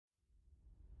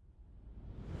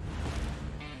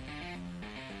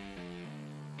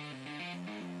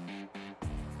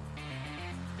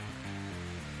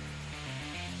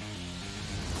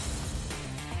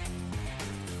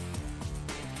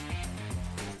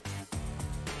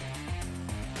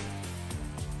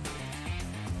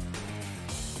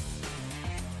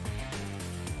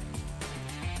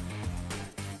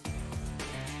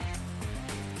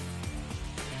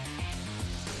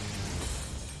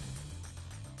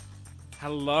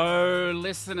Hello,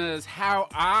 listeners. How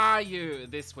are you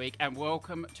this week? And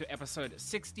welcome to episode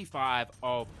 65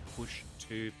 of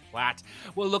Push2Plat.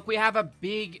 Well, look, we have a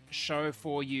big show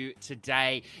for you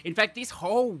today. In fact, this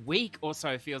whole week or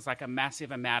so feels like a massive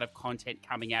amount of content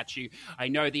coming at you. I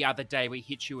know the other day we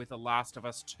hit you with The Last of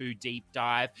Us 2 deep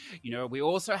dive. You know, we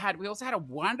also had a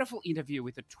wonderful interview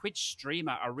with a Twitch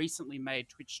streamer, a recently made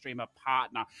Twitch streamer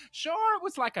partner. Sure, it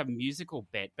was like a musical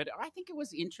bet, but I think it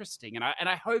was interesting, and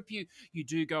I hope you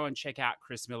do go and check out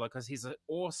Chris Miller because he's an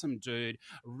awesome dude,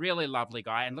 really lovely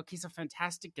guy, and look, he's a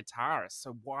fantastic guitarist.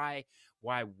 So why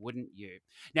wouldn't you?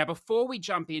 Now, before we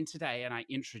jump in today and I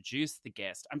introduce the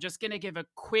guest, I'm just going to give a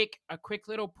quick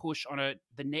little push on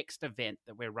the next event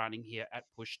that we're running here at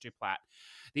Push2Plat.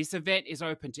 This event is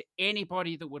open to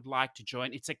anybody that would like to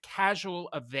join. It's a casual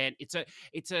event.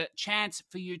 It's a chance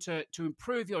for you to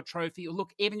improve your trophy, or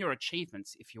look, even your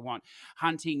achievements if you want.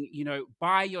 Hunting, you know,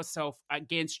 by yourself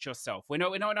against yourself. We're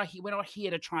not here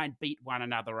to try and beat one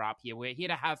another up here. We're here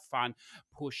to have fun,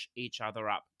 push each other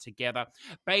up together.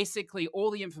 Basically, all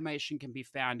the information can be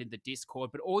found in the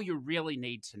Discord, but all you really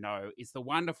need to know is the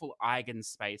wonderful Eigen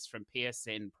space from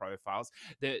PSN Profiles,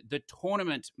 the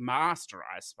tournament master,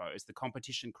 I suppose, the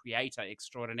competition creator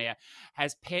extraordinaire,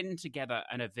 has penned together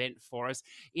an event for us.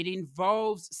 It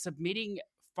involves submitting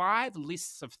 5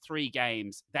 lists of 3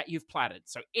 games that you've platted.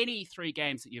 So any 3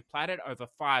 games that you've platted over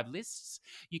 5 lists,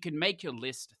 you can make your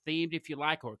list themed if you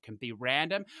like, or it can be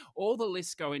random. All the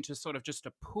lists go into sort of just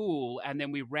a pool, and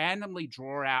then we randomly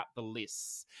draw out the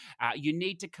lists. You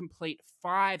need to complete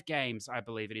 5 games, I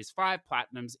believe it is, 5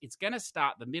 platinums. It's going to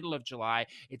start the middle of July.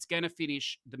 It's going to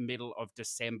finish the middle of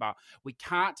December. We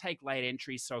can't take late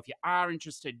entries, so if you are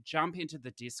interested, jump into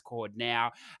the Discord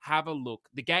now. Have a look.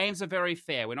 The games are very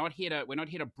fair. We're not here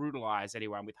to brutalize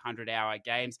anyone with 100-hour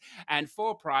games. And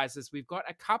for prizes, we've got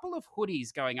a couple of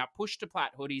hoodies going up, Push2Plat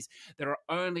hoodies, that are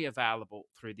only available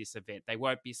through this event. They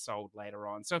won't be sold later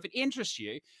on. So if it interests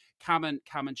you, come and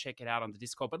check it out on the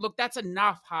Discord. But look, that's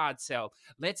enough hard sell.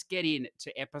 Let's get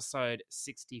into episode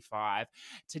 65.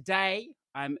 Today,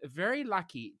 I'm very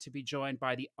lucky to be joined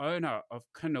by the owner of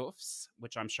Knoef's,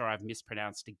 which I'm sure I've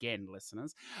mispronounced again,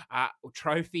 listeners,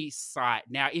 trophy site.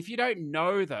 Now, if you don't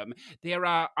know them,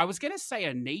 I was going to say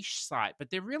a niche site, but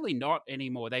they're really not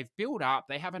anymore. They've built up,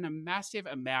 they have a massive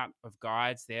amount of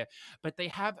guides there, but they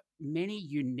have many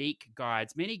unique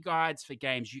guides, many guides for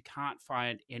games you can't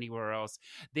find anywhere else.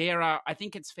 I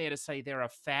think it's fair to say they're a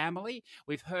family.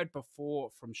 We've heard before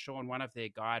from Sean, one of their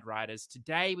guide writers.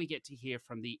 Today, we get to hear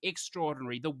from the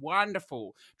extraordinary, the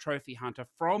wonderful trophy hunter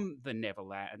from the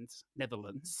Netherlands.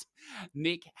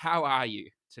 Mick, how are you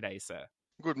today, sir?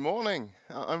 Good morning.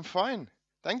 I'm fine.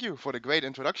 Thank you for the great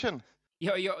introduction.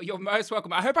 You're most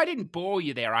welcome. I hope I didn't bore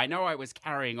you there. I know I was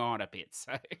carrying on a bit.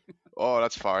 So. Oh,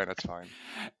 that's fine. That's fine.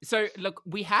 So, look,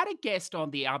 we had a guest on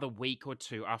the other week or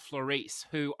two, Floris,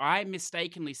 who I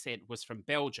mistakenly said was from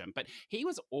Belgium, but he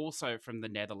was also from the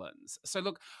Netherlands. So,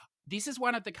 look, this is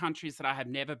one of the countries that I have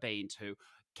never been to.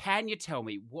 Can you tell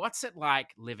me, what's it like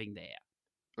living there?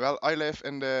 Well, I live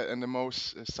in the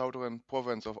most southern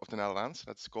province of the Netherlands.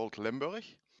 That's called Limburg.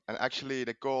 And actually,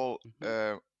 the goal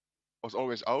was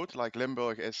always out. Like,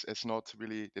 Limburg is not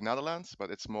really the Netherlands, but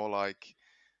it's more like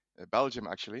Belgium,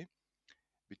 actually.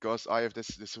 Because I have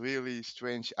this really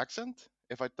strange accent.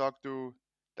 If I talk to,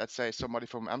 let's say, somebody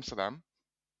from Amsterdam,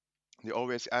 they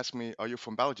always ask me, "Are you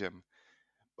from Belgium?"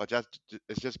 But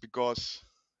it's just because,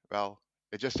 well,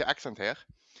 it's just the accent here.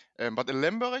 But in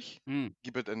Limburg,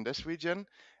 keep it in this region,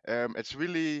 it's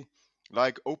really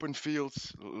like open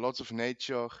fields, lots of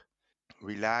nature,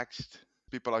 relaxed.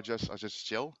 People are just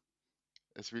chill.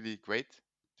 It's really great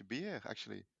to be here,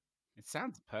 actually. It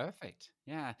sounds perfect.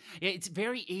 Yeah. It's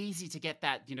very easy to get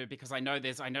that, you know, because I know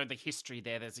the history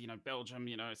there. There's, you know, Belgium,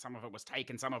 you know, some of it was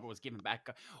taken, some of it was given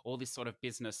back, all this sort of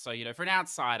business. So, you know, for an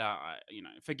outsider, you know,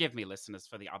 forgive me, listeners,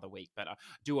 for the other week, but I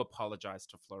do apologize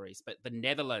to Floris. But the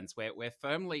Netherlands, we're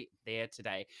firmly there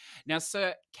today. Now,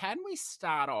 sir, can we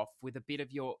start off with a bit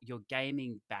of your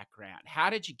gaming background? How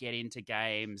did you get into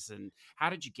games, and how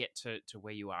did you get to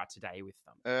where you are today with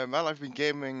them? Well, I've been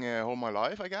gaming all my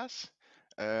life, I guess.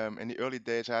 In the early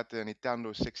days, I had the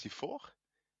Nintendo 64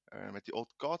 with the old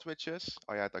cartridges.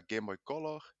 I had a Game Boy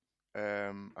Color,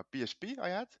 a PSP I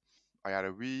had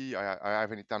a Wii, I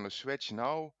have a Nintendo Switch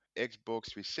now,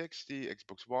 Xbox 360,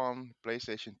 Xbox One,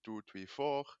 PlayStation 2, 3,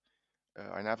 4.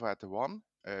 I never had the one.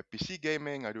 PC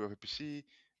gaming, I do have a PC,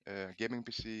 gaming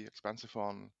PC, expensive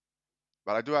one.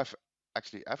 But I do have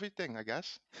actually everything, I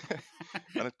guess,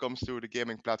 when it comes to the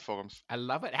gaming platforms. I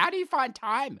love it. How do you find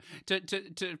time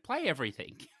to play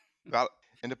everything? Well,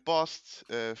 in the past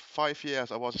 5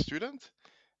 years, I was a student.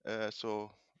 So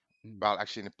well,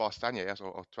 actually in the past 10 years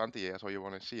or 20 years, or you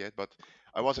want to see it. But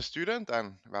I was a student,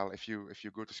 and well, if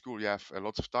you go to school, you have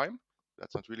lots of time.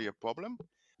 That's not really a problem.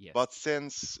 Yes. But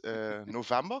since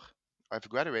November, I've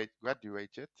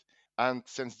graduated, and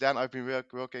since then I've been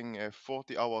working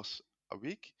 40 hours a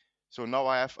week. So now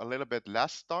I have a little bit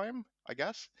less time, I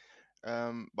guess.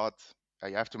 But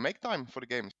you have to make time for the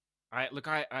games. I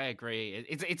agree.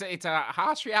 It's a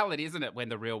harsh reality, isn't it, when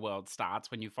the real world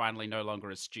starts, when you're finally no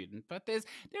longer a student. But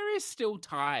there is still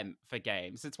time for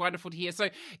games. It's wonderful to hear. So,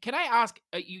 can I ask,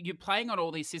 you're playing on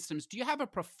all these systems? Do you have a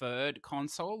preferred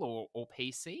console or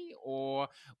PC, or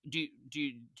do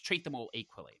you treat them all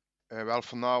equally? Well,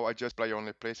 for now I just play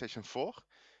only PlayStation 4,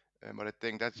 but I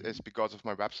think that is Mhm. because of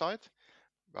my website.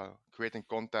 Well, creating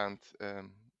content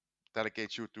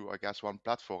delegates you to, I guess, one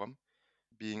platform.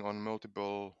 Being on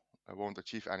multiple won't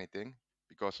achieve anything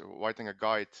because writing a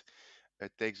guide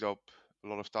takes up a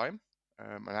lot of time,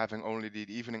 and having only the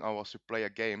evening hours to play a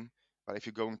game. But if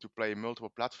you're going to play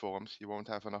multiple platforms, you won't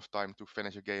have enough time to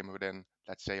finish a game within,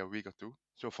 let's say, a week or two.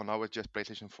 So for now, it's just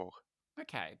PlayStation 4.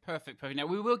 Okay, perfect. Now,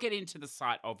 we will get into the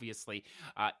site, obviously,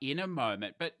 in a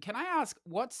moment. But can I ask,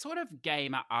 what sort of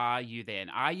gamer are you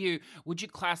then? Would you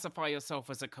classify yourself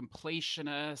as a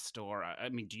completionist, or, I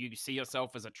mean, do you see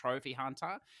yourself as a trophy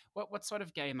hunter? What sort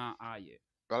of gamer are you?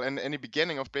 Well, in the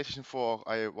beginning of PlayStation 4,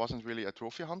 I wasn't really a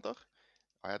trophy hunter.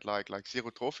 I had like 0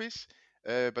 trophies.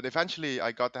 But eventually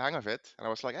I got the hang of it, and I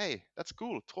was like, "Hey, that's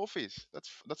cool, trophies.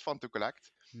 That's fun to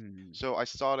collect." Hmm. So I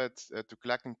started to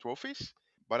collecting trophies,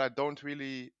 but I don't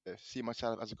really see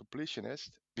myself as a completionist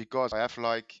because I have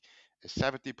like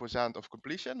 70% of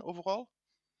completion overall.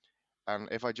 And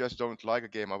if I just don't like a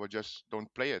game, I would just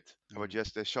don't play it. I would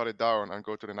just shut it down and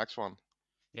go to the next one.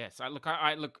 Yes, I look.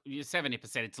 You're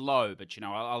 70%. It's low, but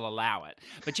I'll allow it.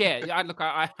 But yeah, I look.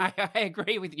 I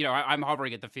agree with I'm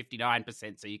hovering at the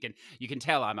 59%, so you can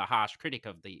tell I'm a harsh critic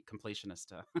of the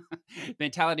completionist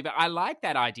mentality. But I like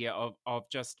that idea of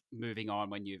just moving on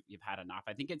when you've had enough.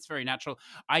 I think it's very natural.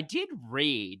 I did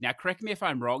read, now correct me if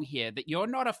I'm wrong here, that you're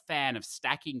not a fan of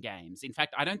stacking games. In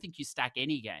fact, I don't think you stack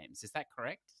any games. Is that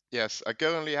correct? Yes, I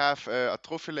currently have a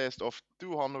trophy list of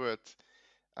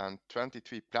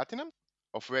 223 platinum,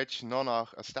 of which none are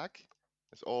a stack.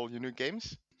 It's all unique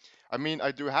games. I mean,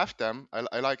 I do have them.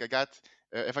 I get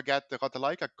if I get the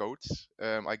Ratalaika codes,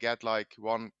 I get like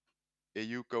one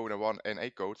EU code and one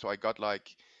NA code. So I got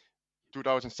like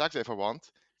 2,000 stacks if I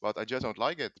want, but I just don't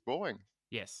like it. It's boring.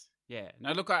 Yes. Yeah.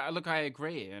 No, I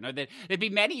agree. There'd be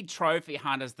many trophy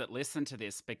hunters that listen to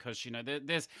this because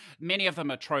there's many of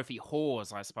them are trophy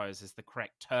whores, I suppose is the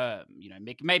correct term.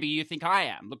 Mick, maybe you think I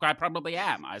am. Look, I probably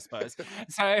am, I suppose.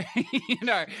 So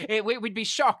we'd be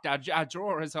shocked. Our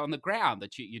drawer is on the ground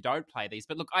that you don't play these.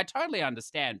 But look, I totally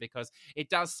understand because it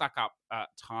does suck up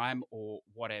time or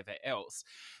whatever else.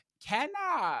 Can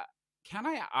can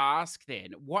I ask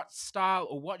then, what style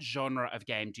or what genre of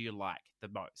game do you like the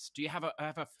most? Do you have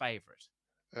a favorite?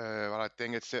 Well, I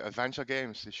think it's the adventure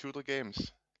games, the shooter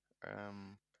games.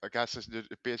 I guess it's the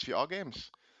PSVR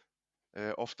games.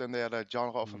 Often they're the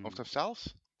genre of Mm.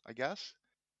 themselves, I guess.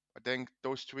 I think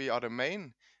those three are the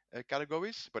main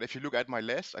categories. But if you look at my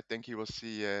list, I think you will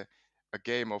see a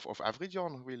game of every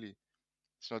genre, really.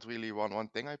 It's not really one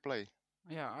thing I play.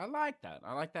 Yeah, I like that.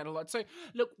 I like that a lot. So,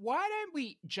 look, why don't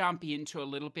we jump into a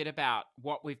little bit about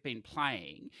what we've been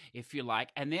playing, if you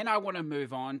like, and then I want to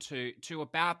move on to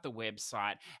about the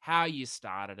website, how you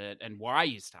started it, and why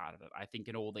you started it. I think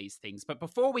in all these things. But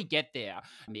before we get there,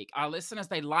 Mick, our listeners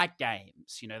they like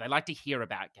games. They like to hear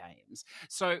about games.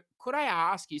 So, could I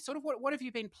ask you, sort of, what have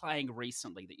you been playing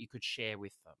recently that you could share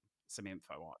with them some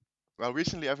info on? Well,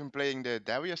 recently I've been playing the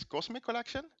Darius Cosmic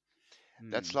Collection.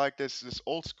 That's Mm. like this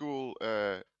old school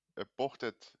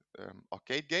ported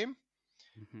arcade game.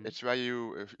 Hmm. It's where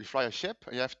you fly a ship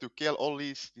and you have to kill all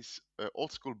these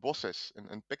old school bosses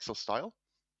in pixel style.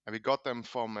 And we got them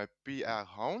from PR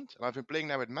Hound. And I've been playing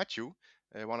them with Matthew,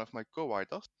 one of my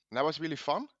co-writers. And that was really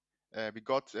fun. We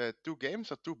got 2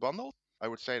 games or 2 bundles. I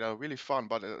would say they're really fun,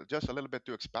 but just a little bit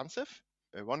too expensive.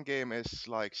 One game is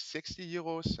like 60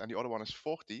 euros and the other one is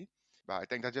 40. But I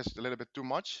think that's just a little bit too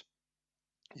much.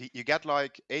 You get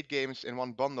like 8 games in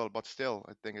one bundle, but still,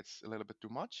 I think it's a little bit too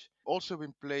much. Also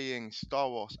been playing Star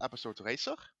Wars Episode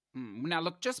Racer. Now,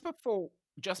 look, just before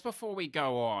we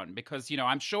go on, because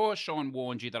I'm sure Sean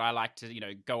warned you that I like to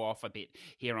go off a bit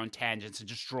here on tangents and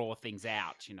just draw things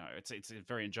out. It's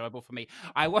very enjoyable for me.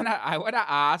 I wanna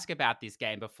ask about this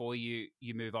game before you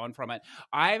move on from it.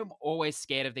 I'm always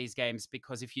scared of these games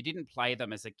because if you didn't play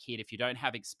them as a kid, if you don't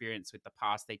have experience with the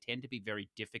past, they tend to be very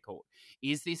difficult.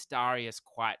 Is this Darius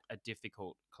quite a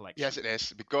difficult collection? Yes, it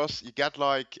is because you get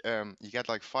like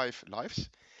 5 lives,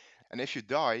 and if you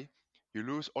die, you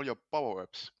lose all your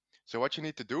power-ups. So what you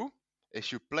need to do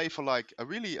is you play for like a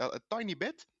tiny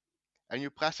bit, and you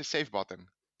press the save button.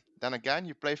 Then again,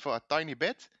 you play for a tiny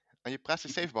bit, and you press the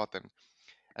save button.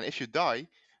 And if you die,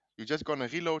 you're just gonna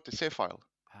reload the save file.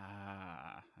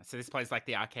 So this plays like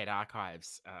the arcade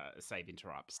archives save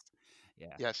interrupts.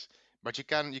 Yeah. Yes, but you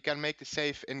can make the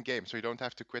save in game, so you don't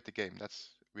have to quit the game. That's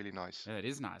really nice. That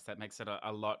is nice. That makes it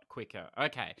a lot quicker.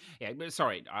 Okay. Yeah.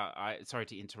 Sorry. Sorry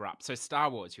to interrupt. So Star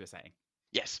Wars, you were saying.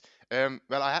 Yes.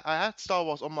 Well, I had Star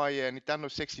Wars on my Nintendo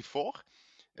 64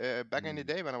 back in the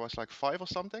day when I was like 5 or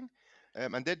something.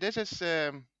 And this is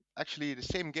actually the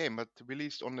same game, but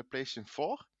released on the PlayStation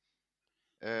 4.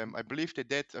 I believe they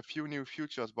did a few new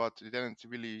features, but they didn't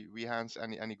really enhance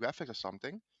any graphics or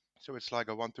something. So it's like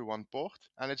a one-to-one port,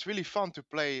 and it's really fun to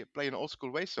play an old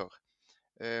school racer.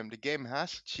 The game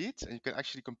has cheats, and you can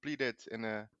actually complete it in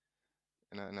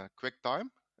a quick time.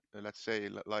 Let's say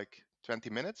like 20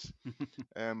 minutes.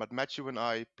 But Matthew and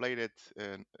I played it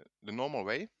the normal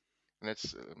way, and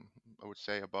it's I would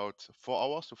say about 4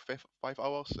 hours to 5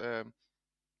 hours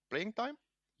playing time.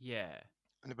 Yeah.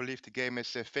 And I believe the game is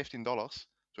 $15,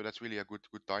 so that's really a good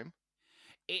time.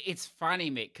 It's funny,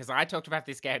 Mick, because I talked about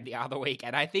this game the other week,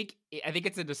 and I think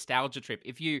it's a nostalgia trip.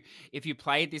 If you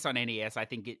played this on NES, I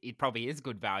think it probably is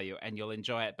good value and you'll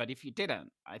enjoy it. But if you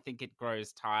didn't, I think it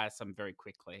grows tiresome very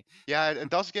quickly. Yeah, it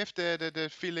does give the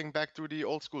feeling back to the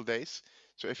old school days.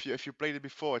 So if you played it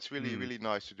before, it's really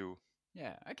nice to do.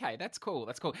 Yeah, okay, that's cool.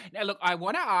 That's cool. Now, look, I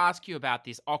want to ask you about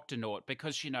this Octonaut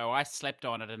because, I slept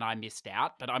on it and I missed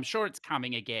out, but I'm sure it's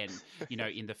coming again,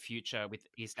 in the future with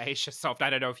East Asia Soft. I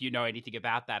don't know if you know anything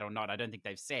about that or not. I don't think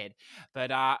they've said.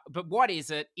 But what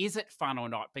is it? Is it fun or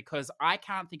not? Because I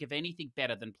can't think of anything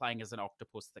better than playing as an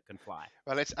octopus that can fly.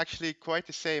 Well, it's actually quite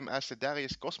the same as the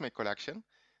Darius Cosmic Collection.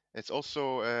 It's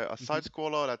also a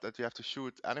side-scroller that you have to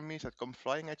shoot enemies that come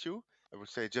flying at you. I would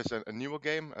say just a newer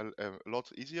game, a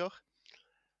lot easier.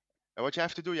 And what you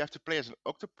have to do, you have to play as an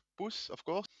octopus, of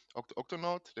course.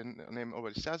 Octonaut, the name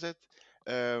already says it.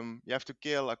 You have to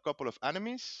kill a couple of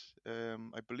enemies.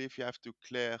 I believe you have to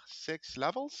clear 6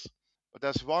 levels. But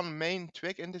there's one main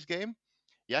trick in this game.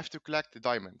 You have to collect the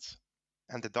diamonds.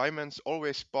 And the diamonds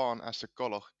always spawn as the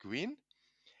color green.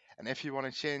 And if you want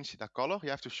to change the color, you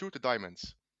have to shoot the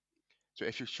diamonds. So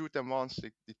if you shoot them once,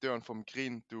 they turn from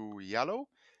green to yellow,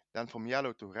 then from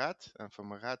yellow to red, and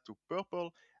from red to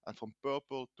purple, and from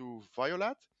purple to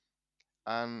violet.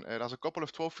 And there's a couple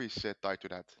of trophies tied to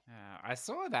that. I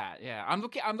saw that. Yeah, I'm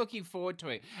looking forward to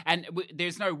it. And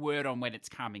there's no word on when it's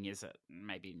coming, is it?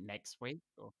 Maybe next week?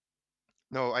 Or...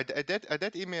 No, I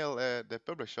did email the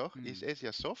publisher, East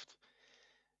Asia Soft,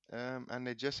 and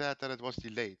they just said that it was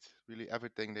delayed. Really,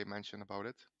 everything they mentioned about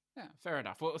it. Yeah, fair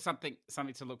enough. Well, something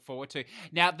to look forward to.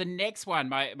 Now, the next one,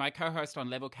 my co-host on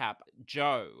Level Cap,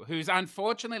 Joe, who's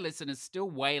unfortunately, listeners, still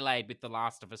waylaid with The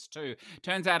Last of Us 2.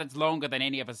 Turns out it's longer than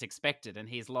any of us expected, and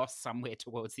he's lost somewhere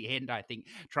towards the end, I think,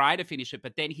 trying to finish it.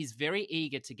 But then he's very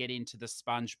eager to get into the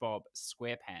Spongebob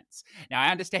Squarepants. Now, I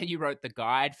understand you wrote the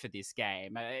guide for this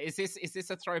game. Is this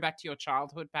a throwback to your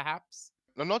childhood, perhaps?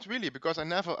 No, not really, because I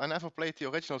never played the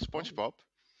original Spongebob.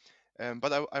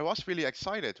 But I was really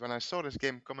excited when I saw this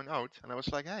game coming out, and I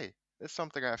was like, hey, that's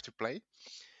something I have to play.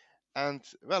 And,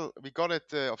 well, we got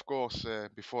it, of course,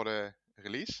 before the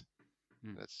release.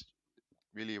 That's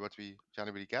really what we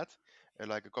generally get,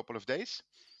 like a couple of days.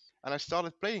 And I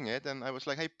started playing it, and I was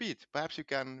like, hey, Pete, perhaps we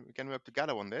can work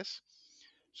together on this.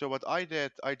 So what I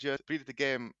did, I just completed the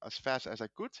game as fast as I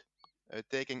could,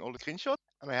 taking all the screenshots.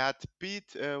 And I had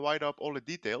Pete write up all the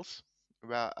details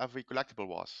where every collectible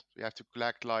was. So you have to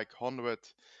collect like 100,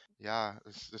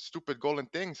 the stupid golden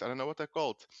things. I don't know what they're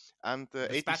called. And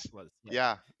 80, spatulas,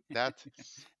 that,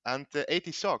 and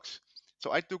 80 socks.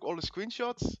 So I took all the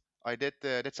screenshots. I did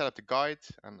set up the guide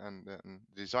and the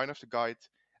design of the guide,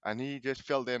 and he just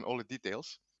filled in all the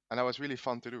details. And that was really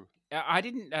fun to do. I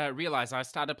didn't realize I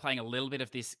started playing a little bit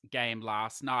of this game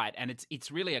last night, and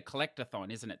it's really a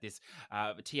collectathon, isn't it? This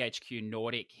THQ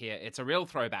Nordic here. It's a real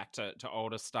throwback to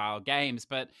older style games,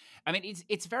 but I mean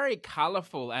it's very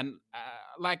colorful and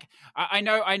I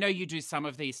know you do some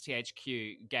of these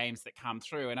THQ games that come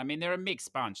through, and I mean they're a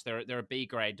mixed bunch. They're a B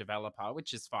grade developer,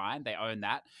 which is fine. They own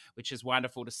that, which is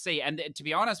wonderful to see. And to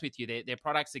be honest with you, their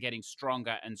products are getting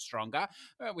stronger and stronger,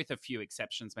 with a few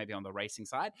exceptions, maybe on the racing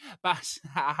side, but.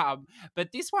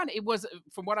 But this one, it was,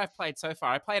 from what I've played so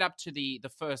far, I played up to the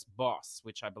first boss,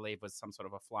 which I believe was some sort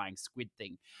of a flying squid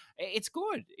thing. It's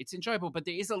good. It's enjoyable, but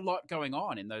there is a lot going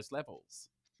on in those levels.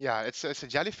 Yeah, it's a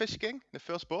jellyfish king, the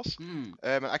first boss.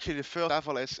 Actually, the first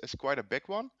level is quite a big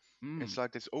one. It's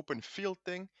like this open field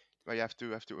thing. where you have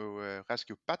to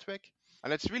rescue Patrick,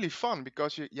 and it's really fun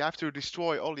because you have to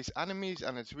destroy all these enemies,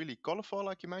 and it's really colorful,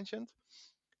 like you mentioned.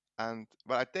 And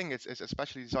well, I think it's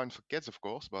especially designed for kids, of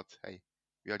course. But hey,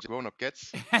 we are just grown-up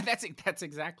kids. That's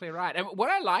exactly right. And what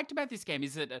I liked about this game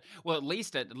is that, well, at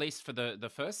least for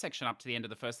the first section up to the end of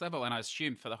the first level, and I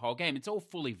assume for the whole game, it's all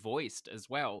fully voiced as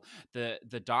well. The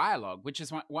dialogue, which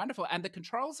is wonderful, and the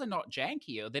controls are not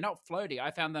janky or they're not floaty. I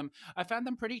found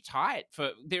them pretty tight. For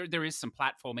there is some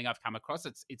platforming I've come across.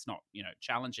 It's not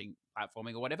challenging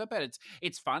platforming or whatever, but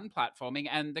it's fun platforming,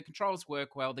 and the controls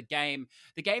work well. The game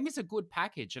is a good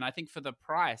package, and I think for the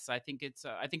price, I think it's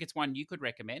one you could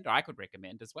recommend, or I could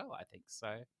recommend as well. I think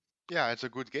so. Yeah, it's a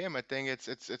good game. I think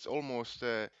it's almost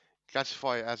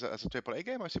classified as a AAA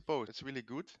game, I suppose. It's really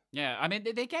good. Yeah, I mean,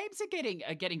 their games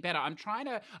are getting better.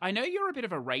 I know you're a bit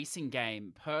of a racing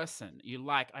game person.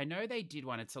 I know they did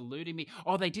one. It's eluding me.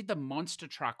 Oh, they did the Monster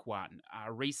Truck one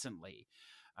recently.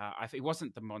 It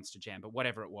wasn't the Monster Jam, but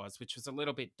whatever it was, which was a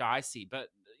little bit dicey. But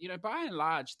by and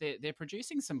large, they're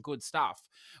producing some good stuff,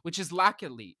 which is lucky,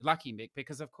 Mick,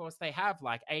 because of course they have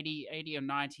like 80 or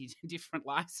 90 different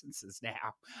licenses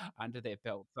now under their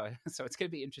belt. So it's going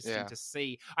to be interesting Yeah. to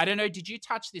see. I don't know. Did you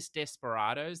touch this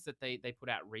Desperados that they put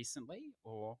out recently,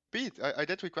 or? Pete, I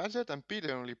did request it, and Pete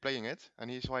is only playing it,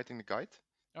 and he's writing the guide.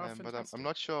 Oh, But I'm fantastic.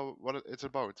 not sure what it's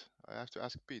about. I have to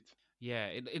ask Pete. Yeah,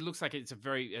 it looks like it's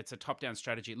a top-down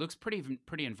strategy. It looks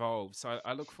pretty involved, so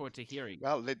I look forward to hearing.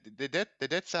 Well, they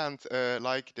did send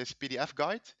like this PDF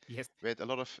guide Yes. with a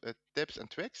lot of tips and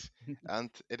tricks, and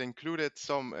it included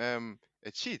some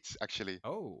cheats actually.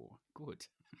 Oh, good.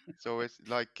 So it's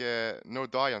like no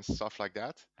die and stuff like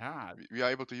that. Ah, We are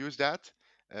able to use that,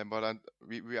 but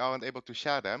we aren't able to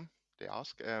share them. They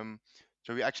ask,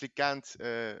 so we actually can't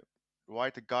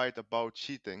write a guide about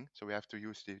cheating. So we have to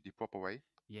use the proper way.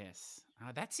 yes.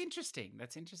 That's interesting.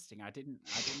 That's interesting. I didn't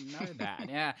know that.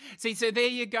 Yeah. See, so there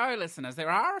you go, listeners.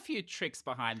 There are a few tricks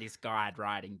behind this guide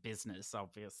writing business,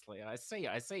 obviously. I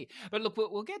see. But look,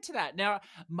 we'll get to that. Now,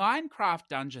 Minecraft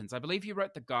Dungeons, I believe you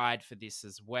wrote the guide for this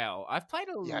as well. I've played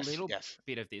a little Yes.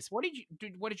 bit of this. What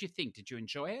did you think? Did you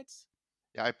enjoy it?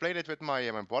 Yeah, I played it with my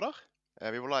brother.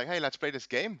 We were like, hey, let's play this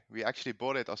game. We actually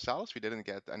bought it ourselves. We didn't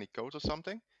get any codes or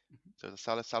something. So it's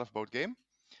a self-bought game.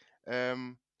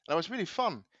 That was really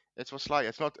fun. It was like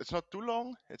it's not too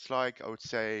long. It's like I would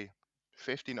say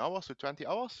 15 hours to 20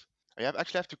 hours. And you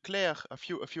actually have to clear a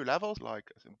few levels,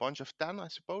 like a bunch of 10, I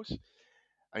suppose.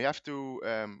 And you have to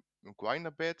grind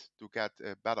a bit to get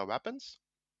better weapons.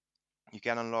 You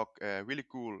can unlock really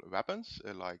cool weapons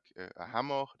like a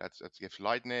hammer that gives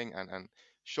lightning and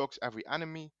shocks every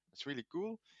enemy. It's really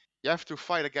cool. You have to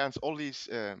fight against all these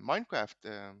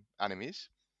Minecraft enemies,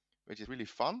 which is really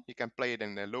fun. You can play it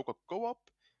in a local co-op,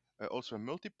 also in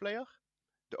multiplayer.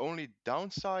 The only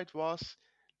downside was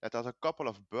that there's a couple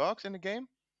of bugs in the game.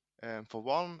 For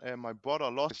one, my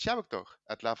brother lost his character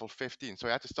at level 15, so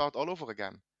he had to start all over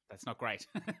again. That's not great.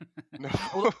 No.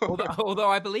 although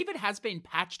I believe it has been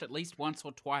patched at least once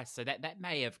or twice, so that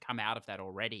may have come out of that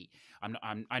already.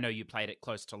 I know you played it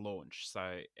close to launch,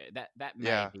 so that may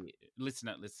Yeah. be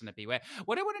listener beware.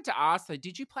 What I wanted to ask though,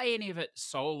 did you play any of it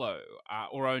solo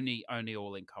or only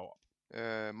all in co-op?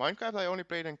 Minecraft, I only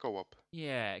played in co-op.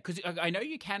 Yeah, because I know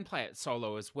you can play it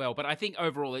solo as well, but I think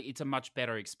overall it's a much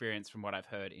better experience from what I've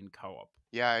heard in co-op.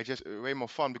 Yeah, it's just way more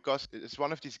fun because it's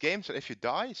one of these games that if you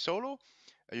die solo,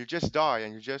 you just die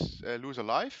and you just lose a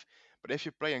life. But if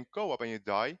you play in co-op and you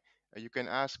die, you can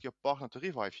ask your partner to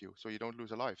revive you, so you don't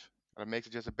lose a life. And it makes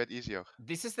it just a bit easier.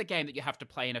 This is the game that you have to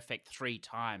play in effect 3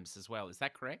 times as well. Is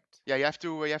that correct? Yeah, you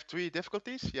have 3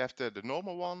 difficulties. You have the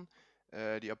normal one,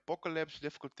 the apocalypse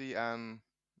difficulty, and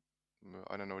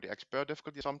I don't know, the expert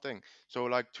difficulty or something. So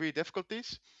like 3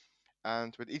 difficulties,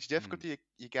 and with each difficulty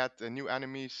you get new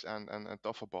enemies and a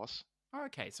tougher boss.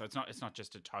 Okay, so it's not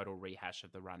just a total rehash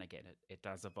of the run again. It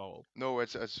does evolve. No,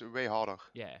 it's way harder.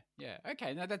 Yeah.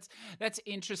 Okay, now that's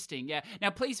interesting. Yeah. Now,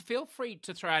 please feel free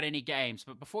to throw out any games,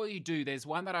 but before you do, there's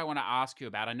one that I want to ask you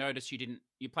about. I noticed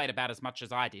you played about as much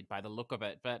as I did by the look of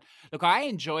it, but look, I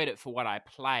enjoyed it for what I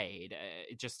played.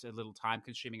 Just a little time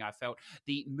consuming, I felt.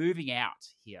 The moving out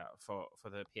here for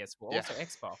the PS4, also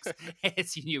Xbox,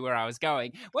 as you knew where I was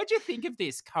going. What do you think of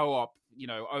this co-op,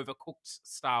 overcooked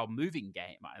style moving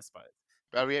game? I suppose.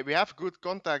 Well, we have good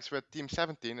contacts with Team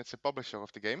 17. It's a publisher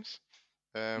of the games.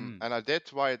 And I did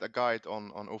write a guide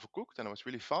on Overcooked, and it was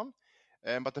really fun.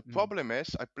 But the problem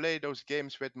is, I play those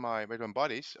games with my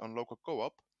buddies on local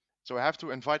co-op. So I have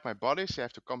to invite my buddies. They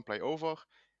have to come play over,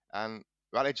 and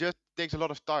well, it just takes a lot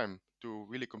of time to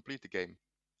really complete the game.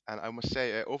 And I must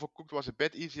say, Overcooked was a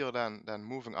bit easier than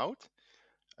moving out.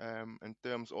 in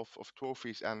terms of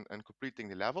trophies and completing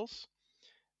the levels.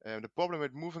 The problem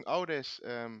with moving out is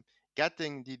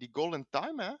getting the golden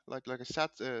time, like a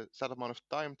set amount of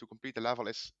time to complete the level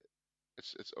is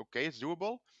it's okay, it's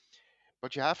doable,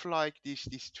 but you have like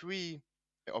these three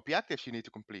objectives you need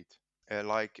to complete,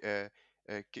 like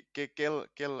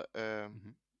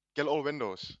Mhm. kill all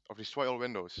windows or destroy all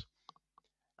windows,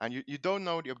 and you don't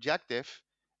know the objective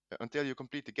until you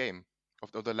complete the game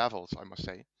of the levels, I must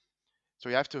say. So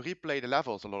you have to replay the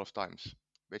levels a lot of times,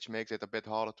 which makes it a bit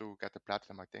harder to get the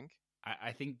platinum, I think.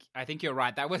 I think you're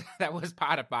right. That was that was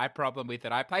part of my problem with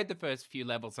it. I played the first few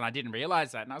levels and I didn't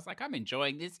realize that, and I was like, I'm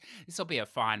enjoying this. This will be a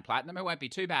fine platinum. It won't be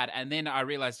too bad. And then I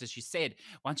realized, as you said,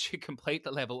 once you complete the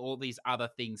level, all these other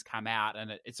things come out, and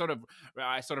it sort of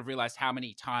I sort of realized how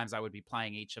many times I would be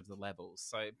playing each of the levels.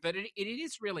 So, but it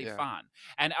is really Yeah. fun.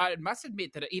 And I must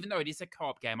admit that even though it is a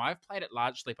co-op game, I've played it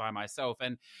largely by myself.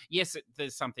 And yes,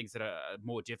 there's some things that are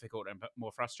more difficult and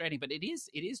more frustrating, but it is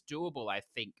doable. I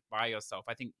think by yourself.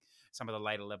 I think some of the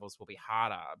later levels will be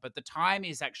harder, but the time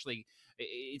is actually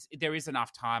there is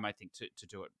enough time, I think, to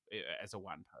do it as a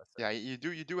one person. Yeah, you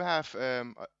do have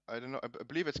I don't know, I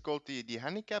believe it's called the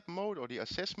handicap mode or the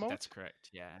assist mode. That's correct.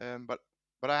 Yeah.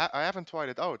 But I haven't tried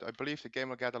it out. I believe the game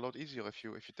will get a lot easier if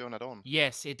you turn it on.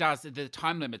 Yes, it does. The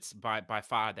time limits by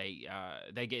far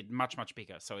they get much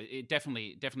bigger. So it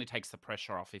definitely takes the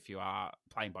pressure off if you are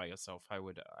playing by yourself. I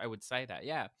would say that.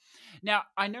 Yeah. Now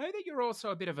I know that you're also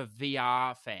a bit of a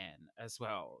VR fan as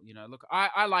well. You know, look,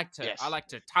 I like to I Yes. like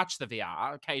to touch the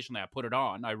VR. Occasionally I put it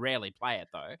on. I rarely play it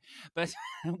though. But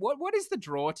what is the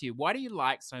draw to you? Why do you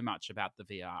like so much about the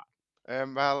VR?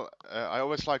 Well, I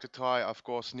always like to try, of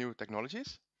course, new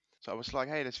technologies. So I was like,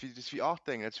 hey, this VR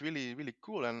thing, that's really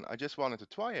cool, and I just wanted to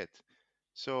try it.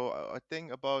 So I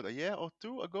think about a year or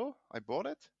two ago, I bought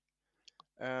it,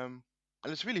 and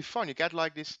it's really fun. You get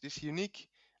like this unique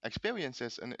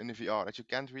experiences in the VR that you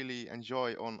can't really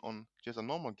enjoy on just a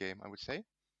normal game, I would say.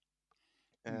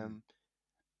 Hmm. Um,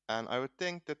 and I would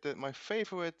think that my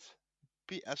favorite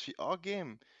PSVR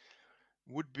game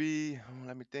would be,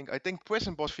 let me think. I think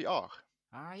Prison Boss VR.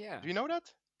 Ah, yeah. Do you know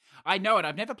that? I know it.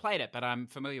 I've never played it, but I'm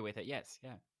familiar with it. Yes.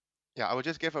 Yeah. Yeah, I will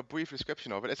just give a brief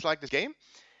description of it. It's like this game,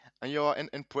 and you're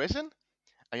in prison,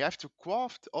 and you have to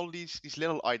craft all these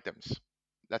little items.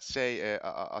 Let's say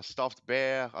a stuffed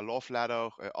bear, a love ladder,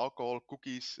 alcohol,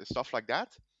 cookies, stuff like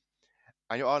that.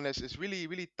 And you're on this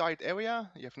really tight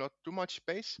area. You have not too much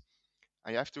space,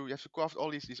 and you have to craft all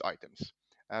these items.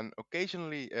 And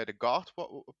occasionally the guard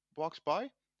walks by,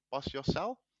 past your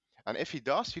cell, and if he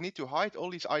does, you need to hide all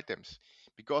these items,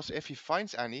 because if he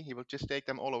finds any, he will just take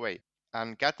them all away.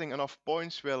 And getting enough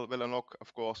points will unlock,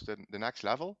 of course, the next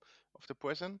level of the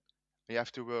prison. You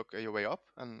have to work your way up,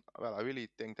 and well, I really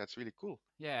think that's really cool.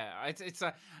 Yeah,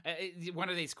 one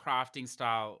of these crafting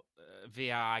style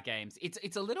VR games.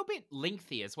 It's a little bit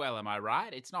lengthy as well. Am I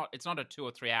right? It's not a 2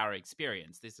 or 3 hour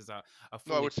experience. This is a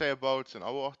No, I fully would say about an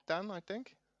hour or 10, I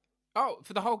think.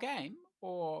 for the whole game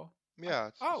or Yeah,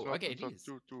 it's not okay, it it's not is.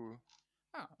 too.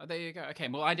 Oh, there you go. Okay,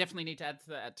 well, I definitely need to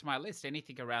add to my list.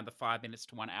 Anything around the 5 minutes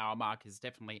to 1 hour mark is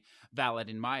definitely valid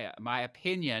in my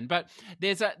opinion. But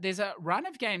there's a run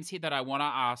of games here that I want to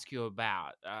ask you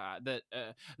about.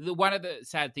 The one of the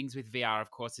sad things with VR,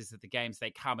 of course, is that the games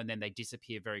they come and then they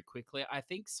disappear very quickly. I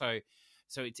think so.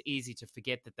 So it's easy to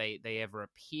forget that they ever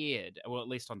appeared, well, at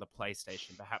least on the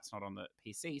PlayStation, perhaps not on the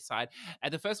PC side.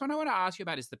 And the first one I want to ask you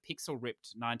about is the Pixel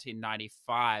Ripped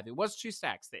 1995. It was two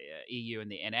stacks, the EU and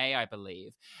the NA, I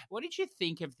believe. What did you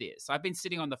think of this? I've been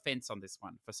sitting on the fence on this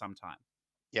one for some time.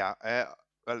 Yeah,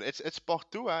 well, it's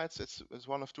part two. It's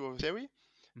one of two of the series.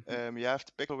 Hmm. You have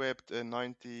the Pickle Whipped in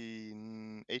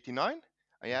 1989,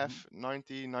 and you have Hmm.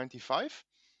 1995,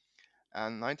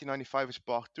 and 1995 is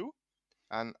part two.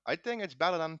 And I think it's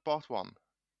better than part one.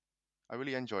 I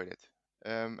really enjoyed it.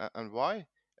 And why?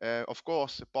 Of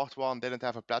course, part one didn't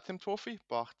have a platinum trophy.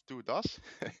 Part two does,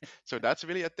 so that's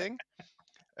really a thing.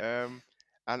 Um,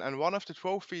 and one of the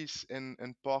trophies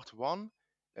in part one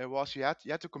was you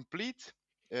had to complete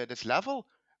this level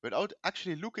without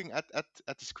actually looking at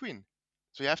the screen.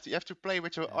 So you have to play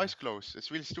with your Yeah, eyes closed.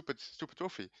 It's really stupid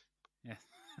trophy. yeah.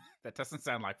 That doesn't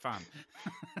sound like fun.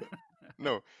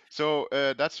 No, so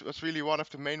that's really one of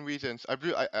the main reasons. I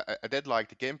did like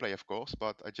the gameplay, of course,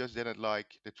 but I just didn't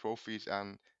like the trophies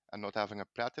and not having a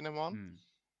platinum one. Hmm.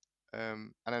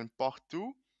 And then part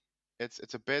two,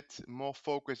 it's a bit more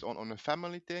focused on a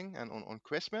family thing and on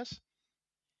Christmas.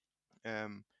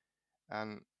 Um,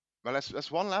 and well,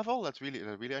 that's one level that I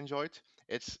really enjoyed.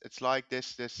 It's like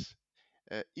this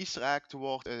Easter egg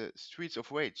toward Streets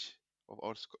of Rage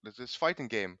or this fighting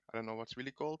game. I don't know what's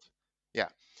really called. Yeah,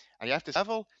 and you have this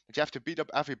level that you have to beat up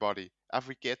everybody,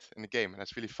 every kid in the game, and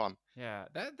that's really fun. Yeah,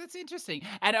 that's interesting.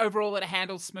 And overall, it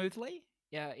handles smoothly.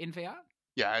 Yeah, in VR.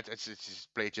 Yeah, it's just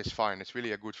played just fine. It's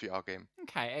really a good VR game.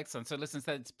 Okay, excellent. So listen,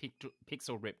 so it's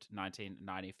Pixel Ripped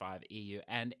 1995 EU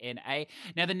and NA.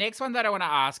 Now, the next one that I want to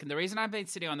ask, and the reason I've been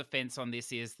sitting on the fence on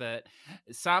this is that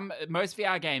most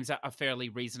VR games are fairly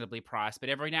reasonably priced, but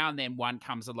every now and then one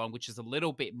comes along which is a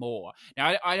little bit more.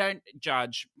 Now, I don't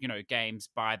judge, games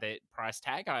by the price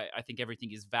tag. I think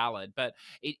everything is valid, but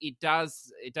it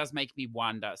does make me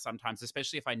wonder sometimes,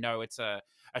 especially if I know it's a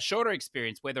shorter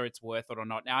experience, whether it's worth it or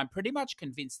not. Now, I'm pretty much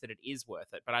convinced that it is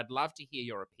worth it, but I'd love to hear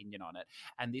your opinion on it.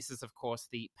 And this is, of course,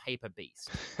 the Paper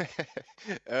Beast.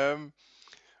 um,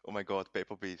 oh my God,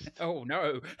 Paper Beast. Oh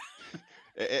no.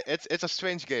 It's a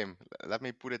strange game. Let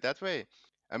me put it that way.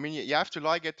 I mean, you have to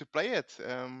like it to play it.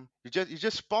 You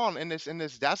just spawn in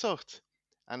this desert,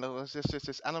 and there's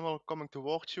this animal coming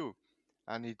towards you,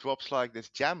 and he drops like this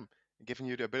gem, giving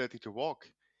you the ability to walk,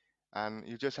 and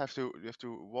you just have to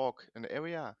walk in the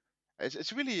area.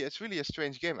 It's really a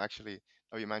strange game actually.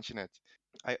 Now you mention it,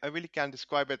 I really can't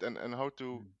describe it and how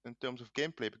to in terms of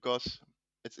gameplay because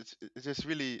it's just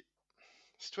really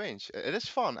strange. It is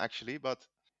fun actually, but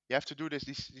you have to do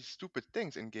these stupid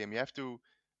things in game. You have to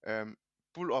um,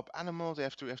 pull up animals. You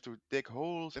have to dig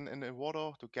holes in the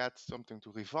water to get something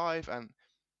to revive, and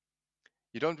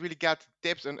you don't really get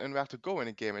tips and where to go in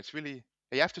a game. It's really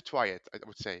you have to try it. I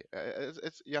would say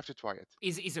it's you have to try it.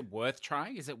 Is it worth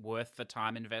trying? Is it worth the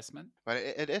time investment? But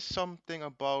it is something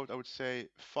about I would say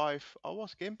 5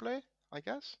 hours gameplay, I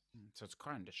guess. So it's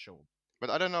kind of short. But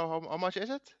I don't know how much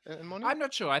is it in money. I'm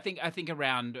not sure. I think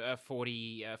around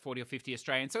 40 or 50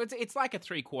 Australian. So it's like a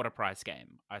 3/4 price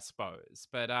game, I suppose.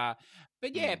 But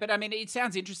yeah, but I mean, it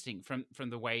sounds interesting from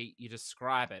the way you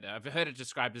describe it. I've heard it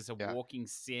described as a walking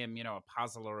sim, a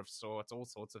puzzler of sorts, all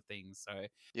sorts of things. So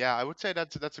yeah, I would say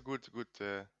that's a good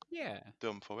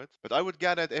term for it. But I would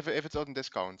get it if it's on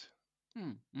discount.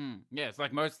 Yeah, it's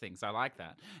like most things. I like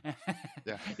that.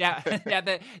 Yeah. Now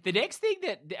the next thing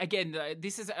that again,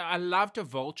 this is I love to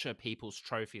vulture people's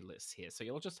trophy lists here, so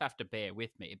you'll just have to bear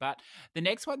with me. But the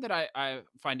next one that I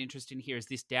find interesting here is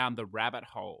this Down the Rabbit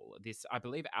Hole. This I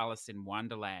believe Alice in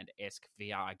Wonderland-esque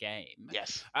VR game.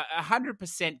 Yes.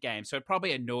 100% game. So it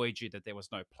probably annoyed you that there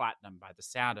was no platinum by the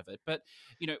sound of it. But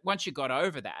once you got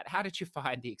over that, how did you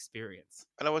find the experience?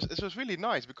 And it was really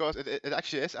nice because it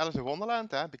actually is Alice in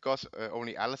Wonderland, because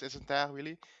only Alice isn't there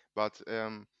really, but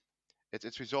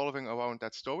it's resolving around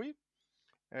that story,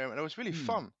 and it was really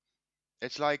fun.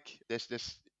 It's like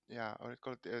this yeah, what do you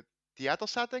call it, theater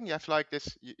setting. You have like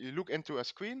this. You look into a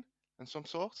screen in some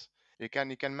sorts. You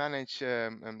can manage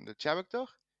the character,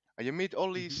 and you meet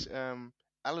all these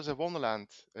Alice in Wonderland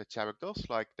characters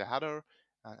like the Heather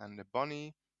and the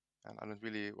Bunny, and I don't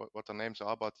really what their names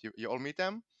are, but you all meet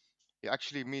them. You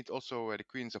actually meet also the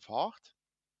Queens of Heart.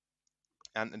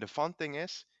 And the fun thing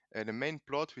is, the main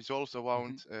plot resolves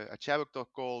around a character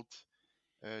called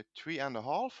 3.5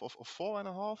 or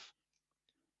 4.5.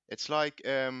 It's like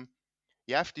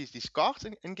you have these cards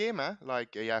in game,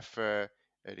 like you have the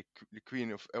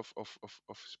Queen of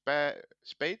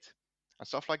Spade and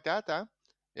stuff like that.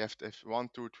 You have 1,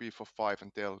 2, 3, 4, 5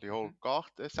 until the whole card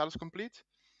set is complete.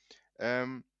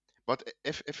 But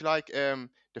if like the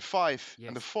 5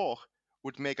 and the 4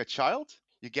 would make a child,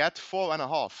 you get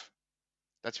 4.5.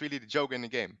 That's really the joke in the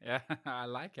game. Yeah, I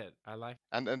like it.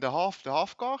 And the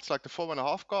half cards, like the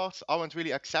 4.5 cards, aren't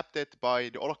really accepted by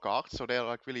the other cards, so they're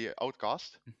like really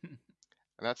outcast. And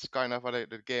that's kind of what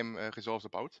the game resolves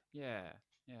about. Yeah.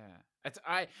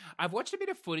 I've watched a bit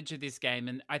of footage of this game,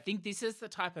 and I think this is the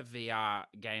type of VR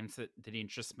games that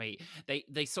interest me. They're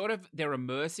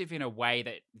immersive in a way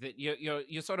that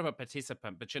you're sort of a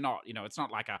participant, but you're not. It's not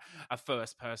like a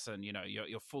first person.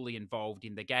 You're fully involved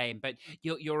in the game, but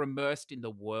you're immersed in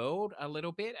the world a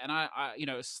little bit. And I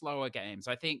slower games.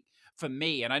 I think for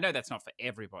me, and I know that's not for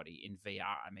everybody in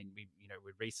VR. I mean, we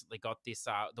recently got this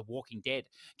The Walking Dead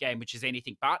game, which is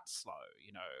anything but slow.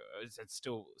 It's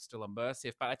still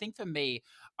immersive, but I think for me,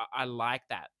 I like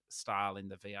that style in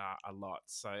the VR a lot.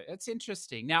 So it's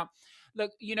interesting. Now,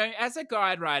 look, as a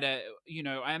guide writer,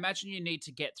 I imagine you need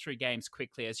to get through games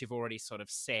quickly, as you've already sort of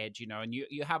said, and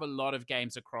you have a lot of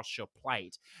games across your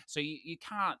plate. So you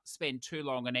can't spend too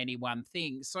long on any one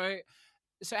thing. So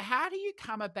how do you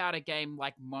come about a game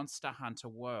like Monster Hunter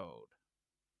World?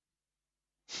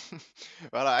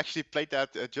 Well, I actually played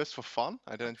that just for fun.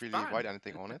 I didn't really write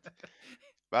anything on it.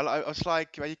 Well, I was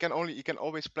like, well, you can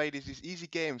always play these easy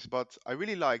games, but I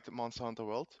really liked Monster Hunter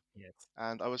World. Yes.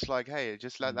 And I was like, hey,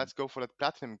 just let's go for that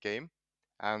platinum game.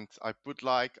 And I put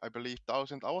like I believe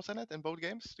 1,000 hours in it in both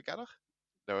games together.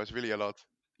 There was really a lot.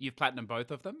 You've platinum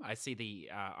both of them. I see the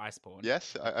Iceborne.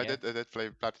 Yes, I Yeah. did play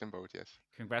Platinum both, yes.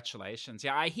 Congratulations.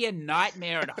 Yeah, I hear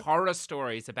nightmare and horror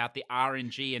stories about the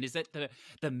RNG. And is it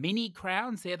the mini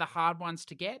crowns? They're the hard ones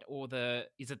to get, or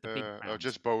is it the big crowns?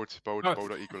 Just both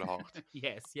are equally hard.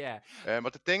 Yes, yeah.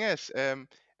 But the thing is,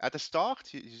 at the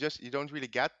start, you don't really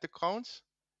get the crowns.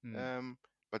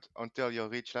 But until you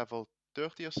reach level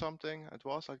 30 or something, it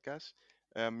was, I guess,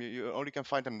 you only can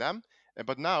find them then.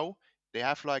 But now they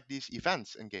have like these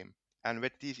events in game, and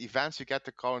with these events you get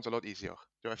the crowns a lot easier.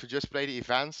 So if you just play the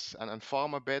events and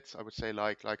farm a bit, I would say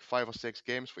like 5 or 6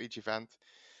 games for each event,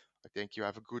 I think you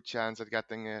have a good chance at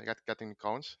getting the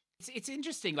crowns. It's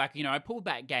interesting, like, I pulled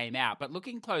that game out, but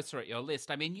looking closer at your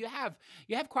list, I mean, you have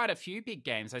quite a few big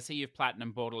games. I see you've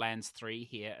platinum Borderlands 3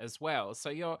 here as well. So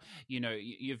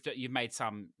you've made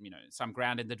some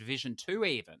ground in the Division 2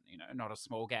 even, not a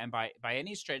small game by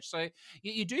any stretch. So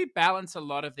you do balance a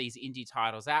lot of these indie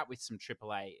titles out with some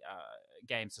AAA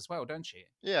games as well, don't you?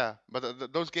 Yeah,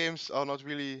 but those games are not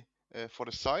really for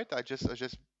the site. I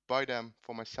just buy them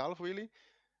for myself really,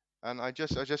 and I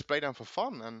just play them for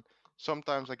fun. And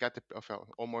sometimes I get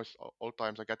almost all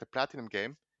times I get the platinum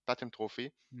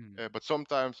trophy. But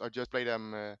sometimes I just play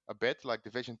them a bit, like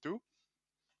Division 2,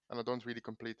 and I don't really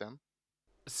complete them.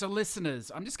 So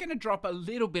listeners, I'm just going to drop a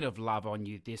little bit of love on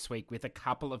you this week with a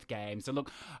couple of games. And look,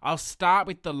 I'll start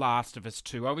with The Last of Us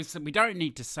 2. Obviously, we don't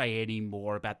need to say any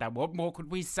more about that. What more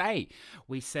could we say?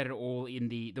 We said it all in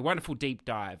the wonderful deep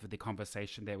dive of the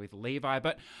conversation there with Levi.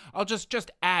 But I'll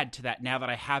just add to that now that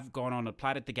I have gone on and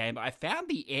platted the game. I found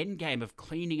the end game of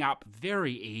cleaning up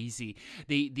very easy.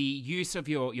 The use of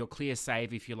your clear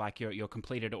save, if you like, your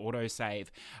completed autosave,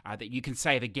 that you can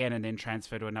save again and then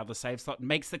transfer to another save slot,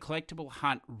 makes the collectible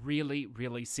hunt really,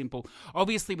 really simple.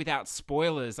 Obviously, without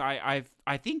spoilers, I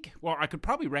think, well, I could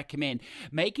probably recommend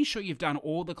making sure you've done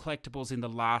all the collectibles in the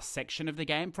last section of the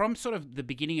game, from sort of the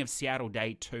beginning of Seattle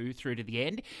Day 2 through to the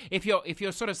end. If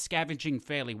you're sort of scavenging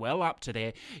fairly well up to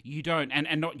there, you don't,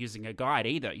 and not using a guide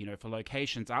either, for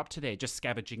locations up to there, just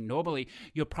scavenging normally,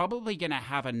 you're probably going to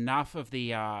have enough of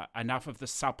the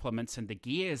supplements and the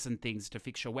gears and things to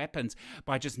fix your weapons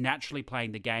by just naturally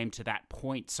playing the game to that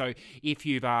point. So if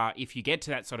you get to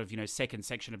that sort of second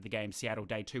section of the game, Seattle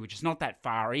Day 2, which is not that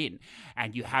far in,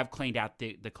 and you have cleaned out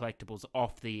the collectibles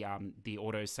off the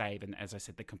auto save, and as I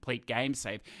said, the complete game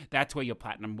save, that's where your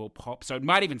platinum will pop. So it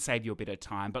might even save you a bit of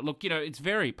time. But look, it's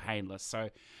very painless. So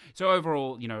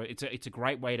overall, it's a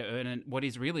great way to earn what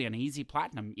is really an easy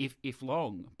platinum, if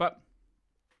long. But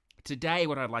today,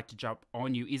 what I'd like to jump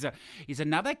on you is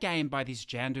another game by this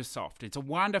Jandusoft. It's a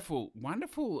wonderful,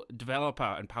 wonderful developer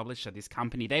and publisher, this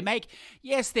company. They make,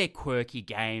 yes, they're quirky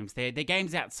games. They're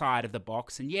games outside of the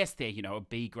box. And yes, they're, a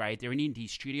B grade. They're an indie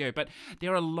studio. But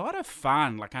they're a lot of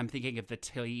fun. Like, I'm thinking of the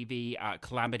TV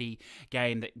Calamity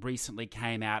game that recently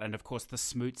came out. And, of course, the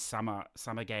Smoot summer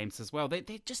games as well. They're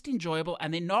just enjoyable.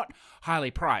 And they're not highly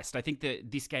priced. I think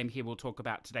that this game here we'll talk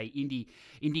about today,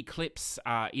 Indiecalypse,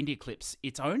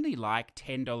 it's only like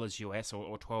 $10 US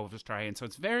or 12 Australian, so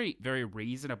it's very, very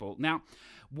reasonable. Now,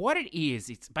 what it is,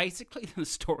 it's basically the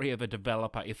story of a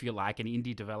developer, if you like, an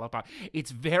indie developer.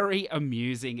 It's very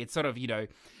amusing. It's sort of,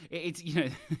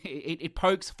 it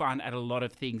pokes fun at a lot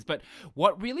of things. But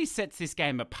what really sets this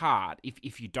game apart,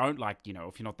 if you don't like,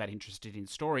 if you're not that interested in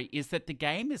story, is that the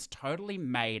game is totally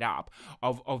made up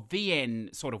of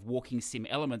VN sort of walking sim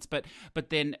elements, but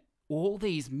then all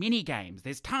these mini games.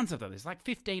 There's tons of them. There's like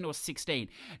 15 or 16.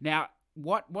 Now,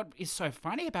 what is so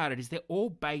funny about it is they're all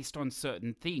based on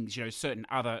certain things, certain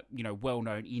other,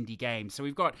 well-known indie games. So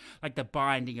we've got like the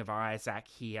Binding of Isaac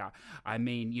here. I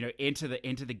mean, Enter the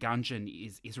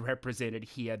Gungeon is represented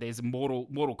here. There's Mortal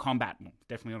Kombat,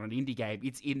 definitely not an indie game.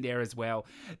 It's in there as well.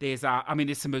 There's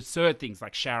there's some absurd things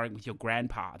like showering with your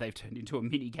grandpa. They've turned into a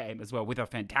mini game as well with a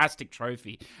fantastic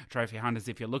trophy. Trophy hunters,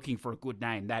 if you're looking for a good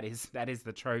name, that is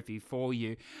the trophy for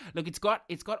you. Look, it's got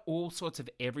all sorts of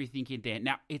everything in there.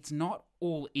 Now, it's not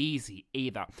all easy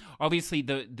either. Obviously,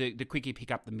 the quicker you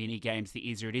pick up the mini games, the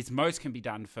easier it is. Most can be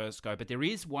done first go, but there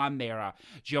is one there,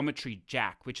 Geometry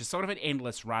Jack, which is sort of an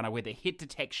endless runner where the hit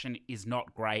detection is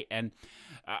not great, and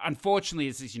unfortunately,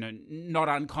 this is not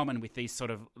uncommon with these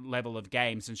sort of level of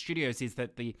games and studios, is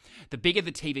that the bigger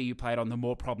the TV you play it on, the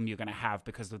more problem you're going to have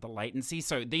because of the latency.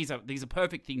 So these are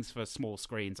perfect things for small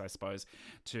screens, I suppose,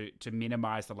 to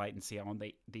minimize the latency on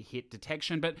the hit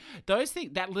detection. But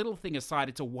that little thing aside,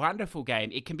 it's a wonderful wonderful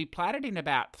game. It can be platted in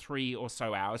about 3 or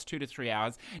so hours, 2 to 3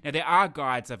 hours. Now, there are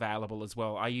guides available as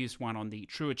well. I used one on the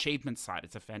True Achievement site.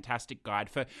 It's a fantastic guide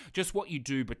for just what you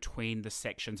do between the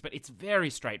sections, but it's very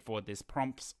straightforward. There's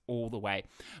prompts all the way.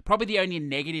 Probably the only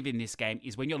negative in this game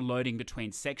is when you're loading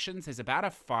between sections, there's about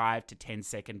a 5 to 10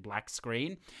 second black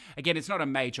screen. Again, it's not a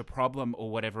major problem or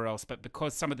whatever else, but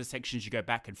because some of the sections you go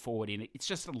back and forward in, it's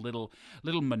just a little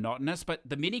monotonous. But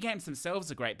the mini games themselves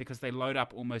are great because they load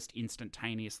up almost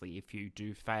instantaneously if you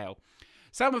do fail.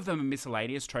 Some of them are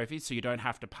miscellaneous trophies, so you don't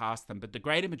have to pass them, but the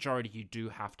greater majority you do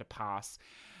have to pass.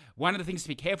 One of the things to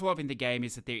be careful of in the game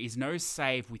is that there is no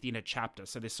save within a chapter.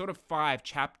 So there's sort of 5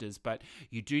 chapters, but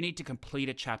you do need to complete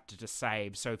a chapter to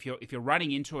save. So if you're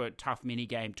running into a tough mini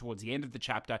game towards the end of the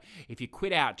chapter, if you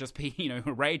quit out, just be,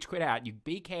 rage quit out, you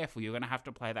be careful. You're going to have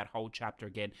to play that whole chapter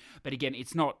again. But again,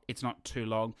 it's not too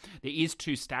long. There is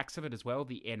 2 stacks of it as well,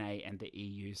 the NA and the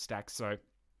EU stack. So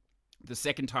the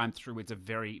second time through, it's a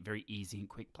very, very easy and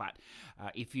quick plat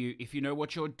if you know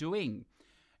what you're doing.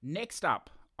 Next up,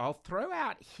 I'll throw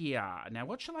out here. Now,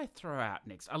 what shall I throw out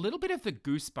next? A little bit of the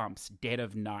Goosebumps Dead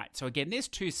of Night. So again, there's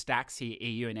 2 stacks here,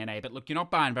 EU and NA, but look, you're not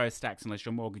buying both stacks unless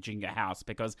you're mortgaging your house,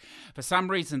 because for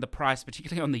some reason the price,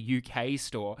 particularly on the UK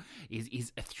store,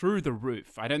 is through the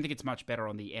roof. I don't think it's much better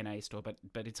on the NA store,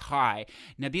 but it's high.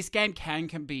 Now, this game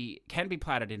can be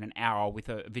platted in an hour with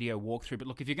a video walkthrough, but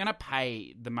look, if you're going to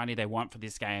pay the money they want for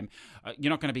this game,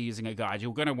 you're not going to be using a guide.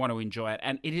 You're going to want to enjoy it,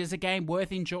 and it is a game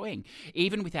worth enjoying.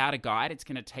 Even without a guide, it's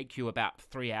going to take you about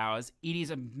 3 hours. It is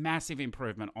a massive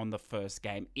improvement on the first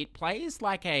game. It plays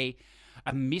like a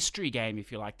mystery game,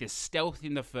 if you like. There's stealth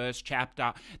in the first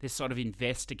chapter. There's sort of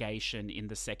investigation in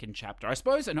the second chapter. I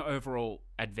suppose an overall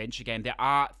adventure game. There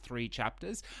are 3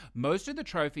 chapters. Most of the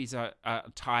trophies are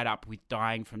tied up with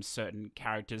dying from certain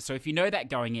characters. So if you know that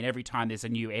going in, every time there's a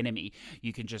new enemy,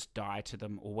 you can just die to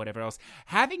them or whatever else.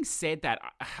 Having said that,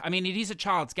 I mean, it is a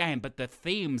child's game, but the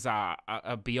themes are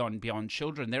beyond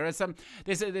children. There's some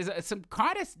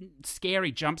kind of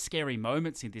scary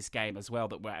moments in this game as well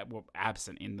that were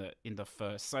absent in the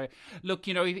first. So look,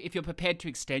 if you're prepared to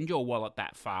extend your wallet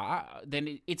that far,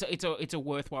 then it's a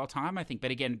worthwhile time, I think. But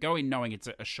again, go in knowing it's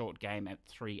a short game at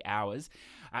 3 hours.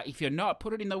 If you're not,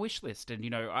 put it in the wish list, and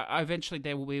eventually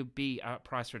there will be a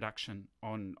price reduction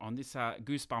on this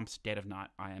Goosebumps Dead of Night,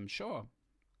 I am sure.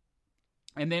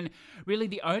 And then really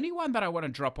the only one that I want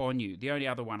to drop on you, the only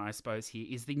other one I suppose here,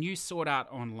 is the new Sword Art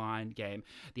Online game,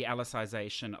 the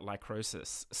Alicization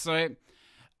Lycoris. So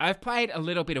I've played a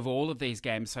little bit of all of these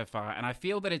games so far, and I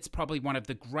feel that it's probably one of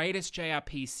the greatest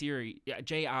JRPG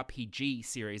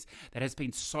series that has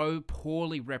been so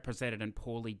poorly represented and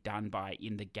poorly done by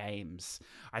in the games.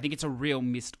 I think it's a real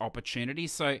missed opportunity.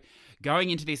 So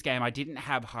going into this game, I didn't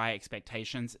have high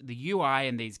expectations. The UI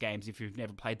in these games, if you've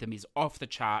never played them, is off the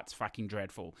charts fucking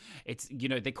dreadful. It's,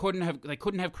 they couldn't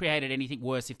have created anything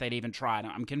worse if they'd even tried.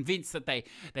 I'm convinced that they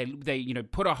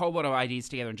put a whole lot of ideas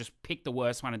together and just picked the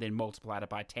worst one and then multiplied it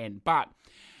by 10. But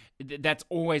that's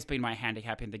always been my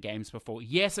handicap in the games before.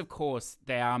 Yes, of course,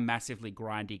 they are massively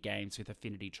grindy games with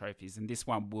affinity trophies, and this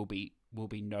one will be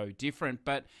no different.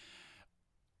 But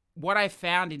what I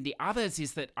found in the others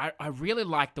is that I really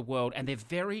like the world, and they're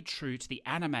very true to the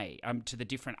anime, to the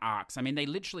different arcs. I mean, they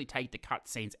literally take the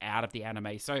cutscenes out of the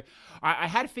anime. So I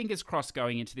had fingers crossed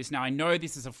going into this. Now, I know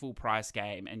this is a full price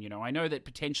game, and, I know that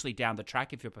potentially down the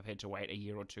track, if you're prepared to wait a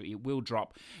year or 2, it will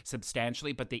drop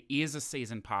substantially, but there is a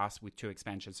season pass with 2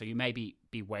 expansions, so you may be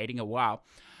waiting a while.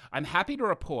 I'm happy to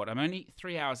report, I'm only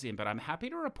 3 hours in, but I'm happy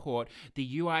to report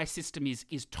the UI system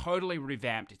is totally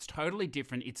revamped. It's totally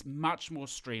different. It's much more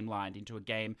streamlined into a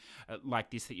game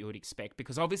like this that you would expect,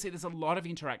 because obviously there's a lot of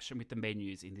interaction with the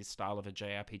menus in this style of a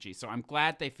JRPG. So I'm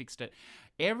glad they fixed it.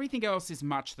 Everything else is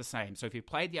much the same. So if you've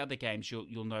played the other games,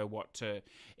 you'll know what to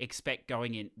expect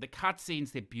going in. The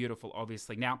cutscenes, they're beautiful,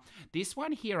 obviously. Now, this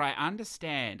one here, I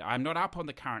understand. I'm not up on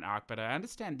the current arc, but I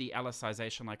understand the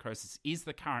Alicization Lycoris is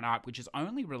the current arc, which is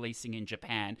only releasing in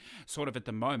Japan, sort of at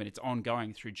the moment. It's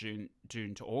ongoing through June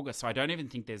to August. So I don't even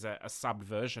think there's a subbed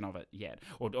version of it yet,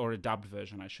 or a dubbed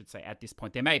version, I should say, at this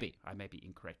point. There may be. I may be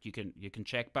incorrect. You can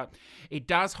check, but it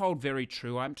does hold very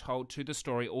true, I'm told, to the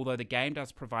story, although the game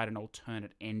does provide an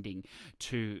alternate ending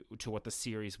to what the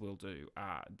series will do,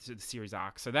 to the series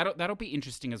arc. So that'll be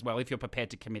interesting as well, if you're prepared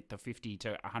to commit the 50 to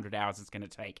 100 hours it's going to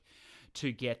take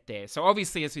to get there. So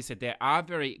obviously, as we said, there are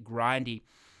very grindy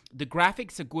The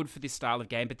graphics are good for this style of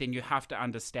game, but then you have to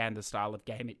understand the style of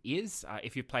game it is.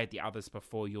 If you've played the others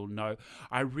before, you'll know.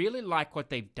 I really like what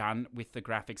they've done with the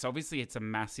graphics. Obviously, it's a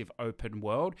massive open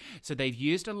world, so they've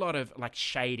used a lot of like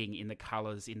shading in the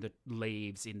colors, in the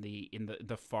leaves, in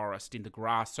the forest, in the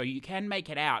grass, so you can make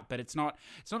it out, but it's not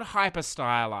hyper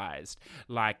stylized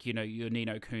like your Ni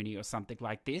no Kuni or something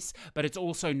like this. But it's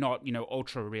also not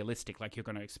ultra realistic like you're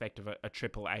going to expect of a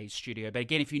AAA studio. But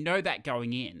again, if you know that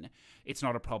going in, it's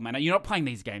not a problem. And you're not playing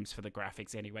these games for the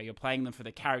graphics anyway. You're playing them for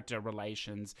the character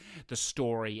relations, the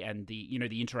story, and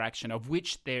the interaction, of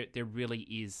which there really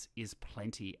is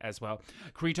plenty as well.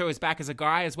 Kirito is back as a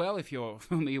guy as well. If you're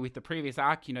familiar with the previous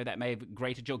arc, that may have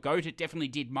grated your goat. It definitely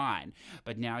did mine.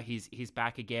 But now he's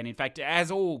back again. In fact,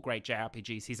 as all great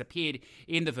JRPGs, he's appeared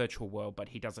in the virtual world, but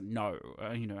he doesn't know,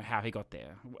 how he got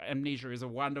there. Amnesia is a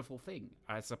wonderful thing,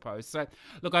 I suppose. So,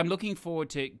 look, I'm looking forward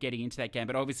to getting into that game,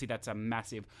 but obviously that's a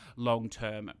massive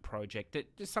long-term project.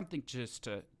 Just something just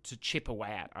to chip away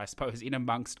at, I suppose, in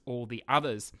amongst all the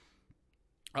others.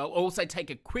 I'll also take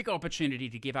a quick opportunity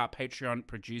to give our Patreon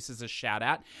producers a shout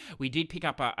out. We did pick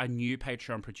up a new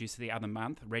Patreon producer the other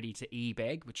month, Ready to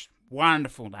E-Beg, which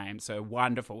wonderful name, so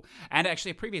wonderful. And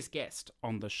actually a previous guest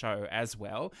on the show as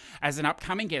well. As an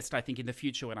upcoming guest, I think, in the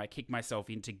future when I kick myself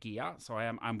into gear. So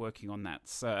I'm working on that,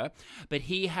 sir. But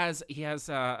he has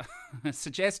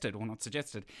suggested, or not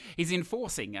suggested, he's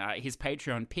enforcing his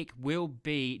Patreon pick will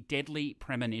be Deadly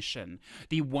Premonition.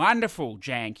 The wonderful,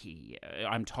 janky,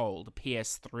 I'm told,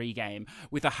 PS3 game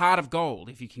with a heart of gold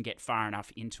if you can get far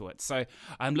enough into it. So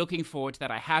I'm looking forward to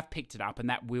that. I have picked it up, and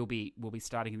that will be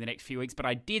starting in the next few weeks. But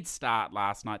I did start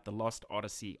last night The Lost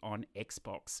Odyssey on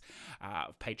Xbox.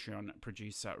 Patreon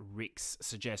producer Rick's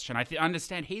suggestion. I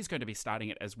understand he's going to be starting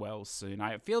it as well soon.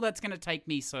 I feel that's going to take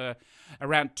me, sir,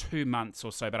 around 2 months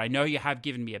or so, but I know you have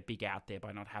given me a big out there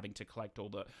by not having to collect all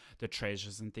the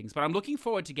treasures and things. But I'm looking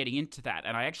forward to getting into that,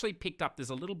 and I actually picked up, there's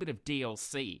a little bit of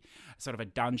DLC, sort of a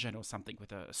dungeon or something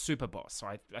with a super boss. So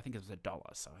I think it was $1.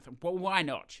 So I thought, well, why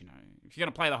not? If you're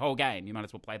going to play the whole game, you might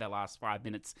as well play the last 5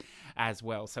 minutes as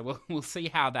well. So we'll see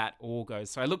how that all goes.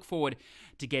 So I look forward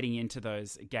to getting into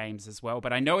those games as well.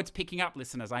 But I know it's picking up,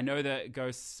 listeners. I know that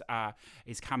Ghosts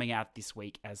is coming out this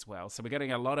week as well. So we're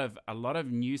getting a lot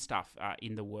of new stuff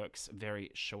in the works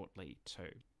very shortly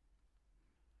too.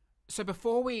 So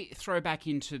before we throw back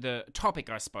into the topic,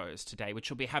 I suppose, today, which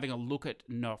will be having a look at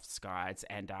Knoef's guides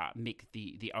and Mick,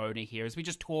 the owner here, as we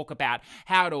just talk about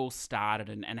how it all started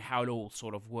and how it all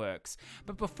sort of works.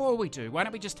 But before we do, why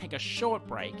don't we just take a short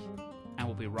break and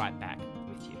we'll be right back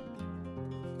with you.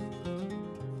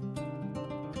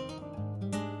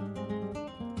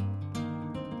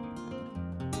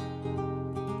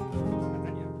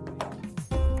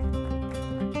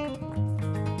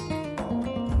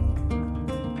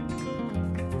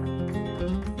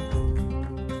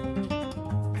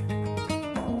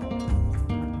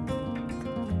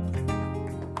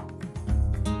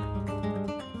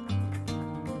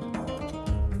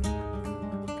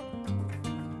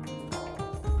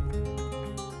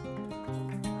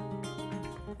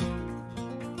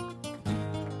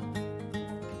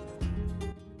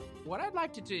 What I'd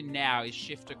like to do now is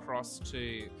shift across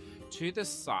to the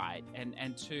site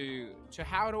and to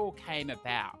how it all came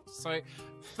about. So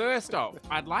first off,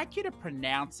 I'd like you to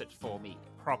pronounce it for me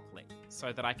properly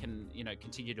so that I can,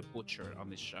 continue to butcher it on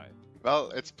this show. Well,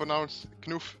 it's pronounced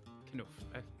Knoef. Knoef.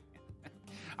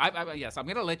 Yes, I'm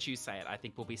going to let you say it. I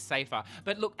think we'll be safer.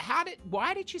 But look,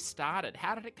 why did you start it?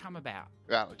 How did it come about?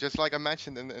 Well, just like I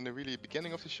mentioned in the really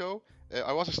beginning of the show,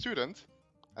 I was a student.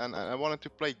 And I wanted to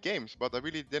play games, but I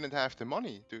really didn't have the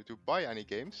money to buy any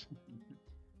games.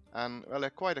 And well, they're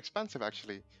quite expensive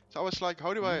actually. So I was like, I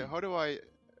had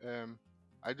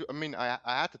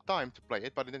the time to play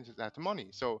it, but I didn't have the money.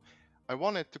 So I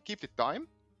wanted to keep the time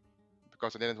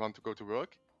because I didn't want to go to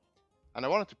work. And I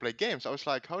wanted to play games. I was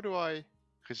like, how do I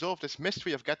resolve this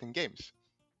mystery of getting games?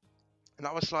 And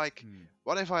I was like,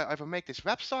 what if I make this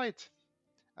website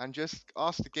and just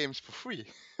ask the games for free?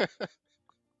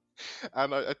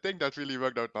 And I think that really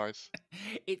worked out nice.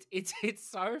 It's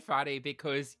so funny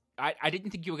because I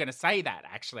didn't think you were going to say that,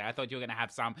 actually. I thought you were going to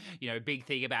have some, big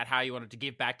thing about how you wanted to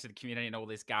give back to the community and all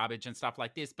this garbage and stuff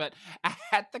like this. But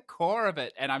at the core of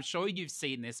it, and I'm sure you've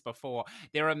seen this before,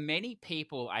 there are many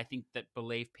people, I think, that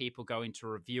believe people go into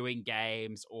reviewing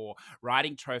games or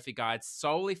writing trophy guides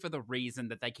solely for the reason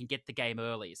that they can get the game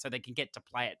early so they can get to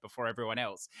play it before everyone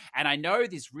else. And I know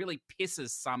this really pisses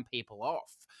some people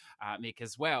off. Mick,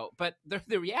 as well. But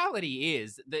the reality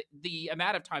is that the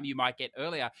amount of time you might get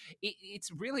earlier,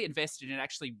 it's really invested in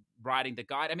actually writing the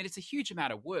guide. I mean, it's a huge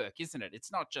amount of work, isn't it?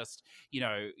 It's not just,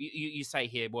 you say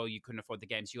here, well, you couldn't afford the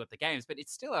games, you got the games, but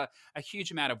it's still a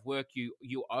huge amount of work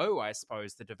you owe, I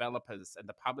suppose, the developers and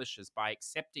the publishers by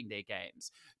accepting their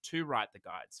games to write the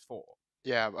guides for.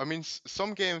 Yeah, I mean,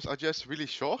 some games are just really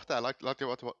short. I like the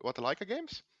what the Leica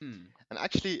games, and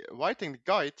actually writing the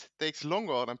guide takes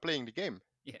longer than playing the game.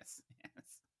 Yes.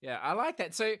 Yeah, I like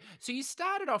that. So you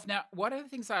started off. Now, one of the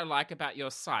things I like about your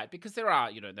site, because there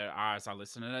are, as I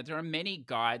listen, and there are many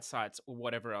guide sites or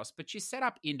whatever else, but you set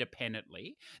up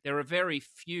independently. There are very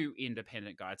few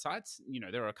independent guide sites.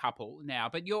 There are a couple now,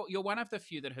 but you're one of the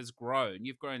few that has grown.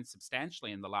 You've grown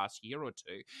substantially in the last year or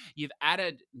two. You've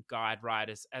added guide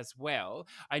writers as well.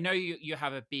 I know you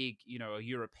have a big, a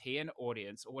European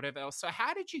audience or whatever else. So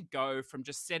how did you go from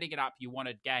just setting it up, you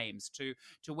wanted games, to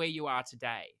where you are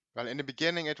today? Well, in the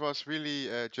beginning, it was really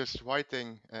just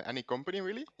writing any company,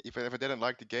 really. If I didn't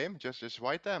like the game, just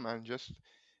write them and just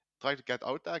try to get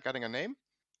out there, getting a name.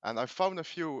 And I found a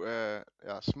few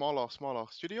smaller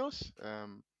studios.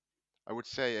 I would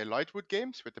say Lightwood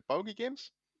Games with the Paugi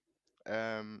games,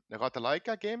 the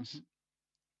Ratalaika games,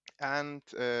 and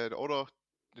the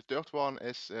third one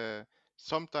is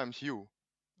Sometimes You.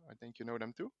 I think you know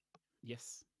them too.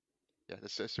 Yes. Yeah,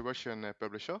 it's a Russian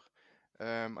publisher.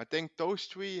 I think those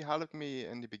three helped me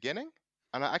in the beginning.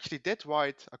 And I actually did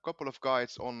write a couple of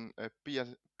guides on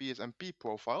PSMP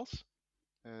profiles,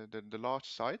 the large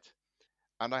site.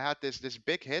 And I had this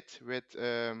big hit with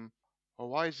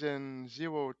Horizon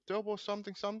Zero Turbo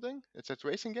something. It's a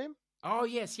racing game. Oh,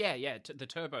 yes, yeah. The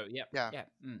Turbo, yep. Yeah. Yeah.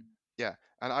 Yeah.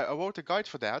 And I wrote a guide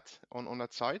for that on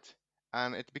that site.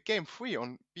 And it became free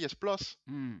on PS Plus.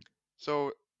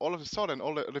 So all of a sudden,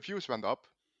 all the views went up.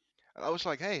 And I was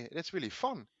like, hey, it's really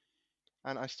fun.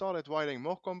 And I started writing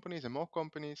more companies and more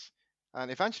companies. And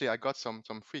eventually I got some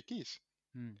free keys.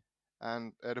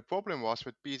 And the problem was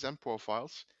with PSM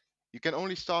profiles, you can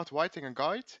only start writing a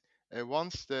guide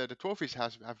once the trophies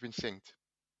have been synced.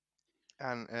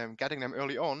 And getting them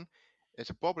early on is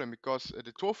a problem because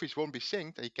the trophies won't be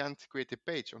synced and you can't create a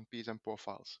page on PSM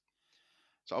profiles.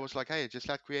 So I was like, hey, just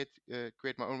create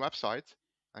my own website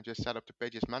and just set up the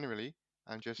pages manually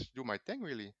and just do my thing,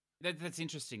 really. That's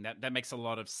interesting. That makes a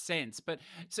lot of sense. But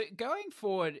so going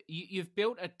forward, you've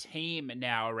built a team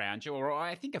now around you, or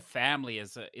I think a family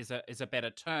is a better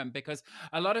term, because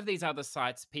a lot of these other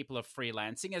sites, people are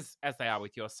freelancing as they are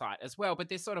with your site as well, but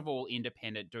they're sort of all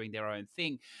independent, doing their own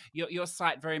thing. Your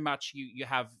site very much you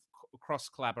have cross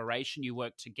collaboration. You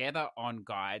work together on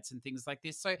guides and things like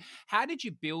this. So how did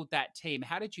you build that team?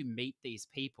 How did you meet these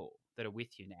people that are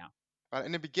with you now? Well,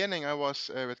 in the beginning, I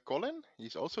was with Colin.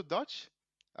 He's also Dutch.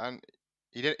 And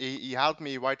he helped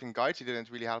me writing guides. He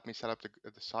didn't really help me set up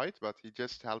the site, but he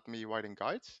just helped me writing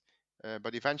guides.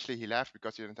 But eventually he left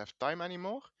because he didn't have time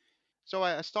anymore. So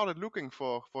I started looking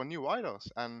for new writers.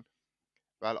 And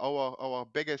well, our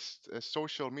biggest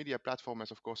social media platform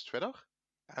is of course Twitter.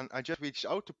 And I just reached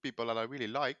out to people that I really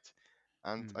liked.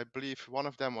 And I believe one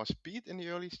of them was Pete in the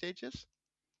early stages.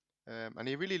 And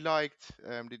he really liked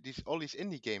all these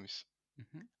indie games.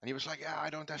 And he was like, yeah,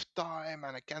 I don't have time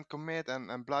and I can't commit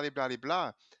and blah, blah, blah,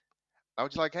 blah. I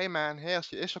was like, hey, man,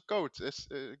 here's your code. It's,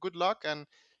 good luck and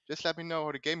just let me know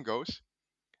how the game goes.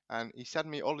 And he sent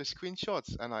me all the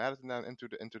screenshots and I added them into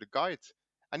the guide.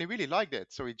 And he really liked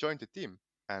it. So he joined the team.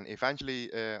 And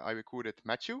eventually I recruited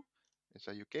Matthew. He's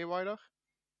a UK writer.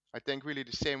 I think really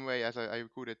the same way as I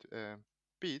recruited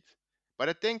Pete. But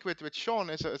I think with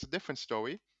Sean it's a different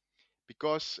story.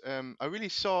 Because I really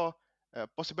saw a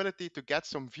possibility to get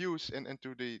some views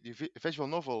into the visual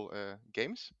novel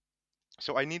games.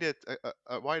 So I needed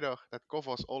a writer that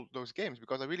covers all those games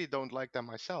because I really don't like them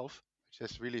myself. I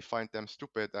just really find them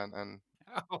stupid and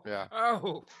yeah.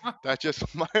 Oh. That's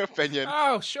just my opinion.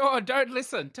 Oh, sure. Don't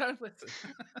listen.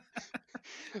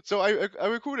 So I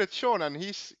recruited Sean and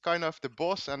he's kind of the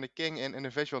boss and the king in the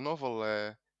visual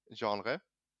novel genre.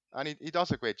 And he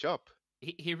does a great job.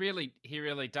 He really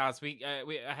does.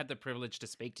 I had the privilege to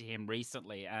speak to him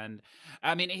recently, and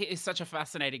I mean, he's such a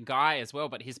fascinating guy as well.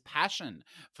 But his passion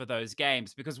for those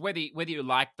games, because whether you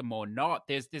like them or not,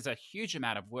 there's a huge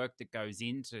amount of work that goes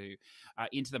into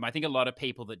them. I think a lot of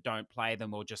people that don't play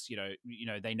them, or just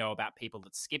they know about people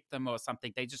that skip them or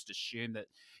something, they just assume that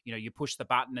you push the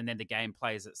button and then the game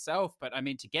plays itself. But I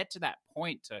mean, to get to that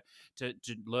point, to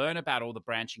learn about all the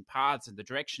branching paths and the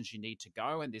directions you need to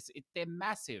go, and they're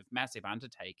massive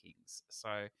undertakings.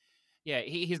 So Yeah,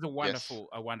 he's Yes.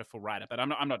 a wonderful writer. But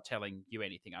I'm not telling you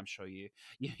anything. I'm sure you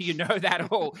know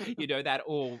that all. You know that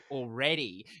all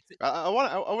already. I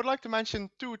would like to mention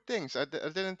two things I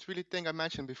didn't really think I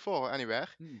mentioned before anywhere.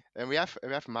 Mm, And we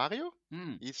have Mario.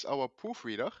 mm, He's our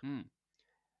proofreader, mm.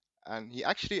 and he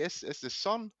actually is the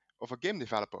son of a game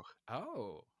developer.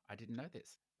 Oh, I didn't know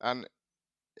this. And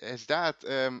his dad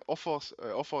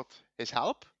offered his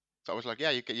help. So I was like,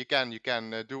 yeah, you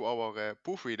can do our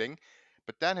proofreading.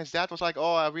 But then his dad was like,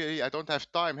 oh, I don't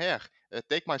have time here.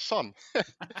 Take my son.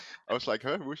 I was like,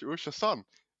 huh? Who's your son?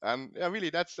 And yeah,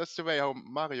 really, that's the way how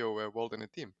Mario rolled in the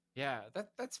team. Yeah,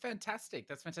 that's fantastic.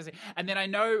 That's fantastic. And then I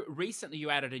know recently you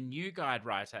added a new guide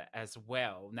writer as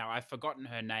well. Now I've forgotten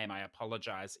her name. I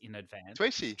apologize in advance.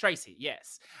 Tracy, Tracy,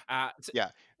 yes. So, yeah,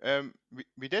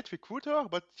 we did recruit her,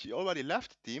 but she already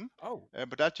left the team. oh,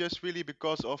 But that's just really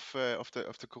because of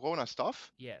the Corona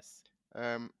stuff. yes.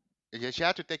 Um, yeah, she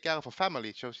had to take care of her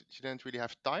family, so she didn't really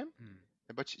have time.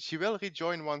 Hmm. But she will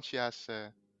rejoin once she has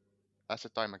the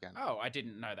time again. Oh, I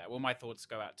didn't know that. Well, my thoughts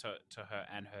go out to her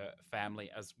and her family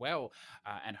as well,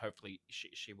 and hopefully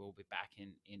she will be back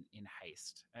in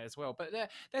haste as well. But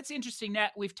that's interesting. Now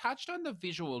we've touched on the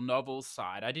visual novel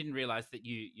side. I didn't realize that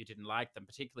you didn't like them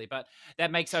particularly, but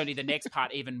that makes only the next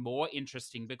part even more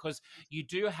interesting because you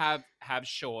do have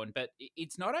Sean, but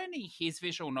it's not only his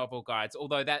visual novel guides,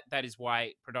 although that is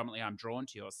why predominantly I'm drawn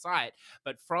to your site.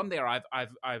 But from there, I've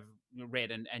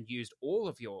read and used all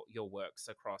of your works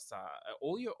across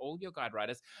all your guide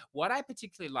writers. What I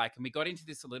particularly like, and we got into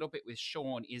this a little bit with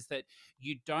Sean, is that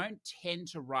you don't tend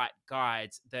to write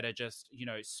guides that are just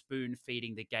spoon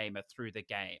feeding the gamer through the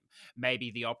game.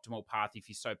 Maybe the optimal path if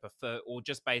you so prefer, or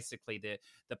just basically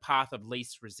the path of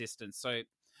least resistance. So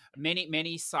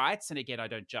many sites, and again I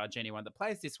don't judge anyone that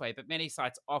plays this way, but many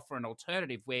sites offer an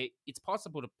alternative where it's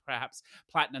possible to perhaps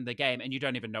platinum the game and you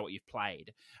don't even know what you've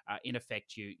played. In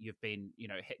effect, you've been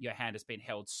your hand has been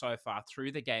held so far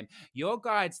through the game. Your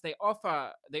guides, they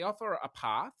offer a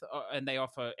path, and they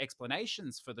offer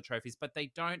explanations for the trophies, but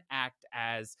they don't act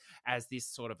as this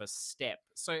sort of a step.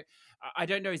 So I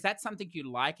don't know, is that something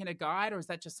you like in a guide, or is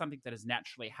that just something that has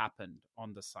naturally happened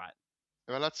on the site?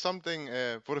 Well, that's something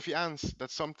for the VNs.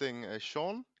 That's something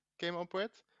Sean came up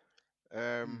with.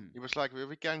 Mm, He was like,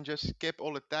 we can just skip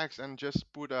all the text and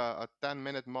just put a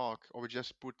 10-minute mark, or we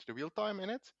just put the real time in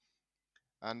it.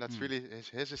 And that's mm. really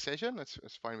his decision.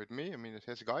 It's fine with me. I mean, it's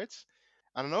his guides.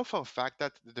 And I know for a fact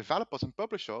that the developers and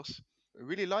publishers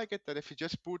really like it that if you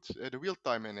just put the real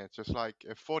time in it, just like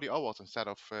 40 hours instead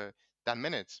of 10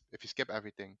 minutes, if you skip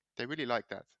everything. They really like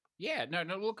that. Yeah, no,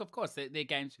 no. Look, of course, they're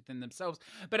games within themselves.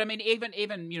 But I mean,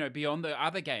 even beyond the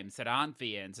other games that aren't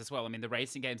VNs as well. I mean, the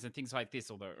racing games and things like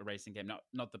this. Although a racing game,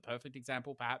 not the perfect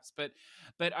example, perhaps, but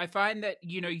I find that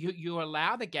you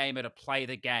allow the gamer to play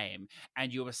the game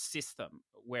and you assist them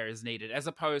where is needed, as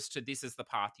opposed to this is the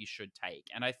path you should take.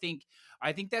 And I think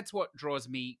that's what draws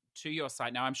me to your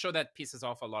site. Now, I'm sure that pisses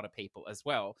off a lot of people as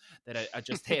well that are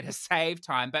just there to save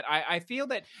time. But I feel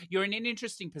that you're in an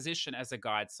interesting position as a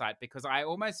guide site because I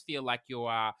almost feel like you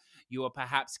are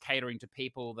perhaps catering to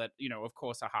people that of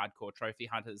course, are hardcore trophy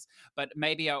hunters, but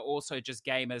maybe are also just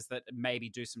gamers that maybe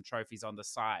do some trophies on the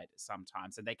side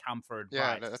sometimes, and they come for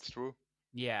Yeah, advice. that's true.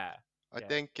 Yeah, I yeah.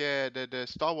 think the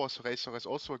Star Wars racer is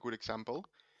also a good example.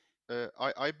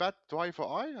 I bet Driver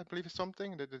I believe is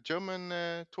something, the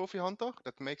German trophy hunter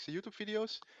that makes the YouTube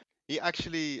videos. He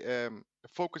actually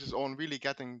focuses on really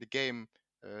getting the game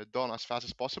done as fast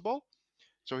as possible.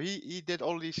 So he did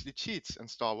all the cheats in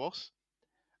Star Wars,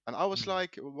 and I was Mm.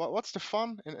 like, what's the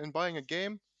fun in buying a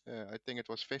game? I think it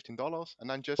was $15, and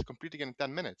then just completing it in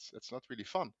 10 minutes. It's not really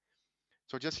fun.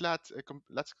 So just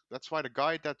let's write a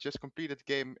guide that just completed the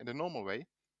game in the normal way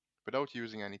without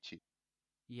using any cheat.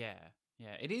 Yeah.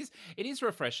 Yeah, it is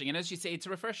refreshing. And as you say, it's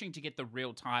refreshing to get the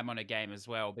real time on a game as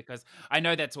well, because I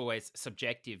know that's always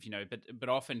subjective, but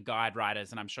often guide writers,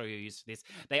 and I'm sure you're used to this,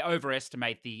 they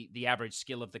overestimate the average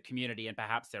skill of the community and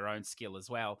perhaps their own skill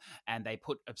as well. And they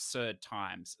put absurd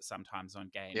times sometimes on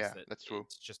games Yeah, that that's true.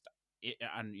 it's just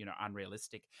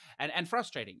unrealistic and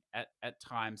frustrating at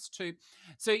times too.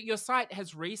 So your site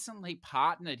has recently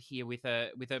partnered here with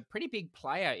a pretty big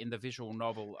player in the visual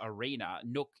novel arena,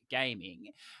 Nook Gaming.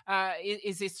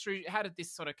 Is this through? How did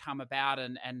this sort of come about,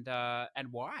 and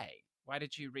why? Why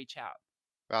did you reach out?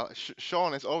 Well,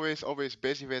 Sean is always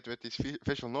busy with these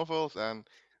visual novels, and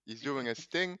he's doing his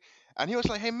thing. And he was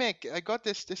like, "Hey Mick, I got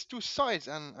this two sites,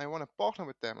 and I want to partner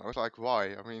with them." I was like,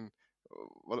 "Why? I mean,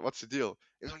 what's the deal?"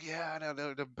 He was like, "Yeah,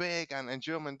 they're big, and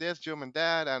German this, German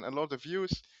that, and a lot of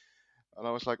views." And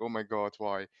I was like, "Oh my God,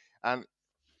 why?" And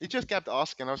he just kept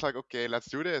asking. I was like, "Okay, let's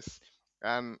do this."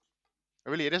 And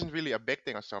Really, it isn't really a big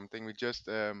thing or something. We just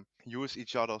use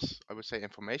each other's, I would say,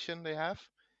 information they have,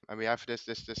 and we have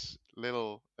this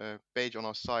little page on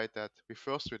our site that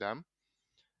refers to them.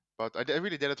 But I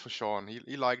really did it for Sean.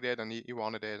 He liked it and he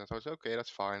wanted it, and so I was okay. That's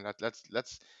fine.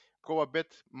 Let's go a bit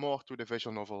more to the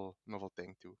visual novel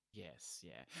thing too. Yes,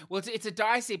 yeah. Well, it's a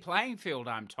dicey playing field,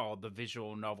 I'm told, the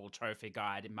visual novel trophy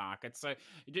guide market. So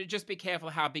just be careful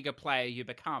how big a player you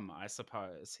become, I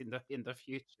suppose, in the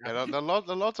future. Yeah, there are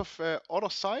a lot of other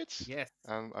sites, Yes.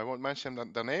 and I won't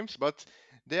mention their names, but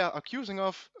they are accusing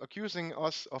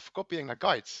us of copying their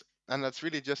guides, and that's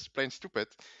really just plain stupid.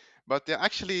 But they're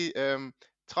actually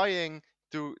trying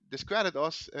to discredit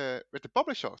us with the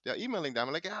publisher. They're emailing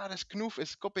them like, this Knoef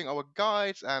is copying our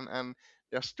guides, and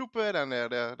they're stupid and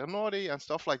they're naughty and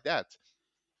stuff like that.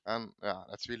 And yeah,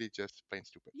 that's really just plain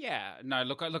stupid. Yeah, no,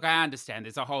 look, I understand.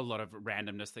 There's a whole lot of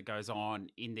randomness that goes on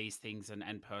in these things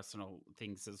and personal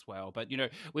things as well. But,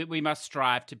 we must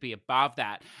strive to be above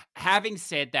that. Having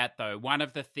said that, though, one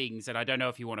of the things, and I don't know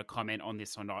if you want to comment on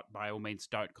this or not, by all means,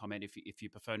 don't comment if you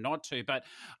prefer not to, but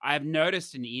I've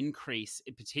noticed an increase,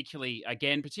 particularly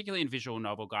in visual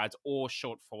novel guides or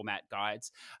short format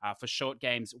guides for short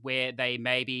games where they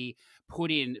maybe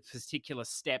put in particular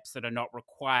steps that are not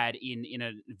required in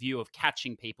a view of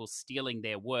catching people stealing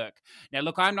their work. Now,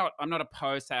 look, I'm not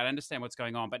opposed to that. I understand what's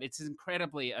going on, but it's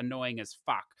incredibly annoying as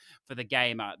fuck for the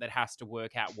gamer that has to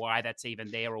work out why that's even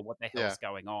there or what the hell's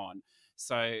going on.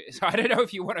 So I don't know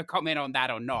if you want to comment on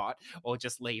that or not, or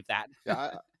just leave that.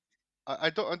 Yeah, I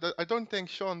don't think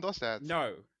Sean does that.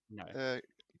 No.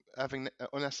 Having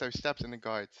unnecessary steps in the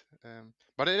guide.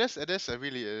 But it is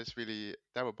really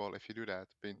terrible if you do that.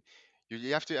 I mean,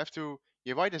 you have to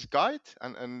you write this guide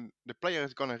and the player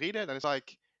is gonna read it and it's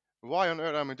like, why on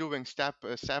earth am I doing step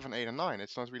 7, 8, and 9?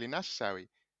 It's not really necessary,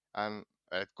 and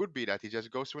it could be that he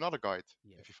just goes to another guide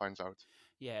if he finds out.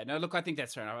 Yeah, no, look, I think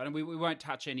that's fair enough. And we won't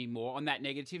touch any more on that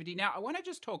negativity. Now, I want to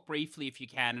just talk briefly, if you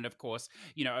can, and of course,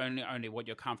 only what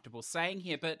you're comfortable saying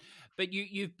here, but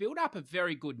you've built up a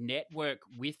very good network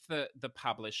with the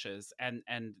publishers and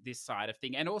this side of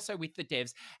thing, and also with the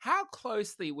devs. How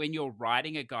closely, when you're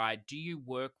writing a guide, do you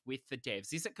work with the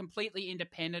devs? Is it completely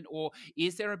independent, or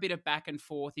is there a bit of back and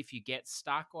forth if you get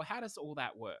stuck, or how does all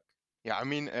that work? Yeah, I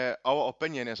mean, our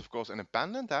opinion is of course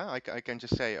independent. Huh? I can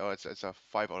just say, oh, it's a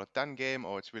 5 out of 10 game,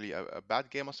 or it's really a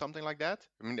bad game, or something like that.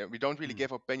 I mean, we don't really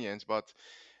give opinions, but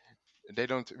they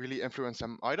don't really influence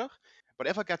them either. But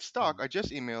if I get stuck, I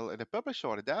just email the publisher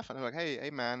or the dev, and I'm like, hey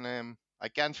man, I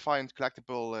can't find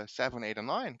collectible 7, 8, and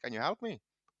 9. Can you help me?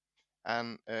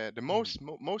 And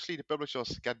mostly the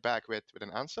publishers get back with an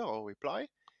answer or reply,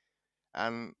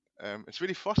 and it's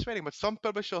really frustrating. But some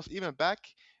publishers email back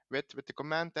with the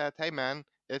comment that, hey man,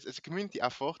 it's a community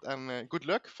effort, and good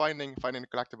luck finding the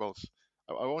collectibles.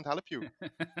 I won't help you.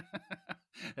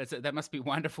 That must be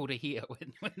wonderful to hear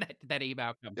when that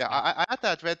email comes. Yeah, I had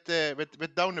that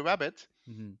with Down the Rabbit.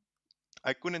 Mm-hmm.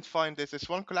 I couldn't find this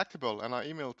one collectible, and I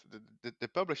emailed the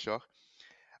publisher,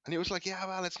 and he was like, yeah,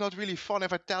 well, it's not really fun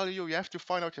if I tell you. You have to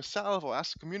find out yourself or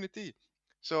ask the community.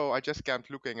 So I just kept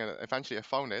looking, and eventually I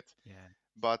found it. Yeah.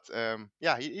 But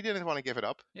yeah, he didn't want to give it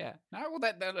up. Yeah. No, well,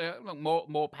 that look,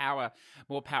 more power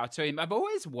to him. I've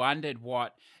always wondered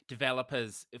what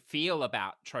developers feel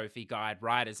about trophy guide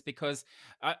writers, because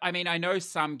I mean, I know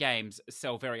some games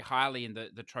sell very highly in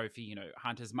the trophy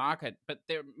hunters market, but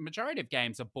the majority of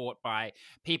games are bought by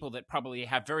people that probably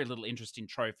have very little interest in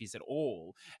trophies at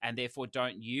all, and therefore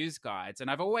don't use guides. And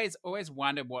I've always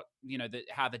wondered what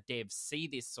how the devs see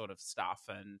this sort of stuff,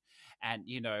 and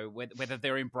whether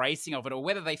they're embracing of it, or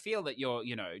whether they feel that you're,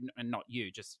 and not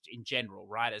you, just in general,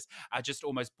 writers are just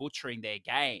almost butchering their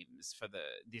games for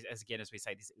as we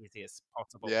say, this easiest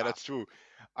possible Yeah, path. that's true.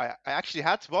 I actually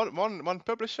had one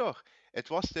publisher. It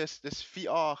was this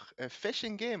VR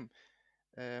fishing game.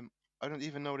 I don't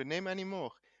even know the name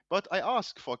anymore. But I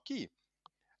asked for a key,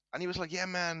 and he was like, "Yeah,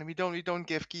 man, we don't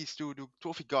give keys to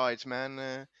trophy guides,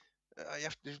 man.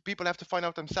 People have to find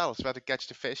out themselves where to catch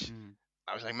the fish."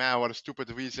 I was like, man, what a stupid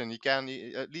reason. You can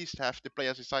at least have the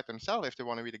players decide themselves if they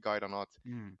want to read a guide or not.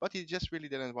 But he just really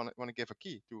didn't want to give a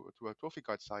key to a trophy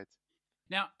guide site.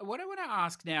 Now, what I want to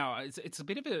ask now is, it's a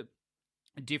bit of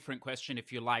a different question,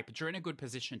 if you like, but you're in a good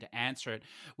position to answer it.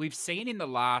 We've seen in the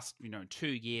last 2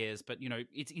 years, but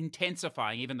it's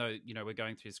intensifying, even though we're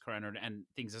going through this corona and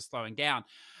things are slowing down.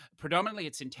 Predominantly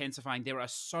it's intensifying. There are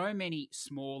so many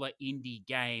smaller indie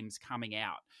games coming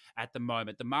out at the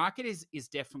moment. The market is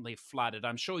definitely flooded.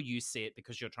 I'm sure you see it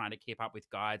because you're trying to keep up with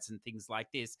guides and things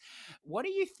like this. What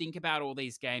do you think about all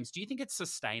these games? Do you think it's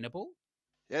sustainable?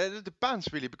 Yeah, it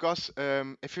depends really, because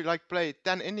if you like play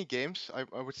 10 indie games,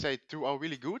 I would say 2 are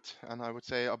really good, and I would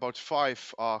say about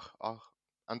 5 are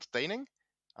entertaining,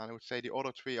 and I would say the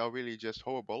other 3 are really just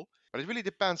horrible. But it really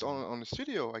depends Mm, on the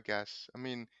studio, I guess. I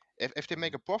mean, if they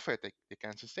make mm, a profit, they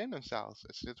can sustain themselves.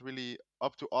 It's really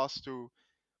up to us to,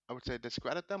 I would say,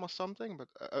 discredit them or something. But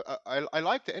I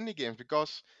like the indie games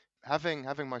because having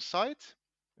my site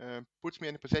puts me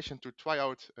in a position to try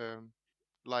out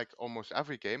like almost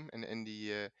every game in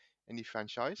the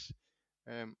franchise.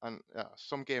 And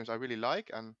some games I really like,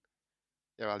 and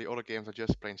yeah, well, the other games are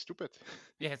just plain stupid.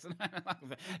 yes,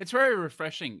 it's very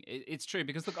refreshing. It's true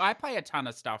because look, I play a ton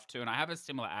of stuff too, and I have a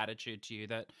similar attitude to you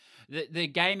that the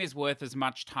game is worth as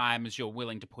much time as you're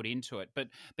willing to put into it. But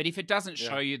if it doesn't Yeah,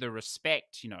 show you the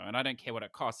respect, and I don't care what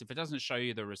it costs, if it doesn't show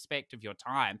you the respect of your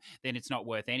time, then it's not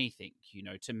worth anything,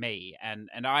 to me. And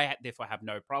I therefore have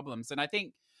no problems. And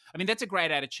I mean, that's a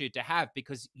great attitude to have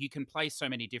because you can play so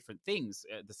many different things.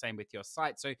 The same with your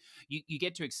site, so you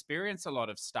get to experience a lot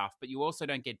of stuff, but you also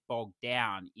don't get bogged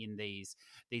down in these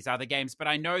other games. But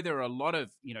I know there are a lot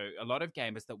of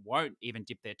gamers that won't even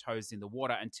dip their toes in the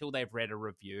water until they've read a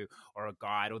review or a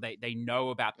guide or they know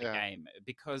about the yeah. game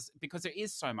because there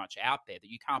is so much out there that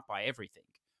you can't buy everything.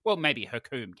 Well, maybe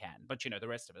Hakum can, but the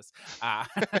rest of us,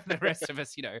 the rest of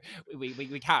us,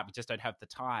 we can't. We just don't have the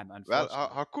time, Well,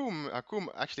 unfortunately. Hakum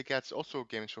actually gets also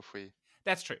games for free.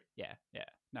 That's true. Yeah, yeah.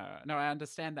 No, I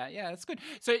understand that. Yeah, that's good.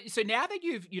 So now that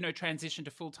you've transitioned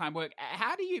to full time work,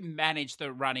 how do you manage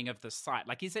the running of the site?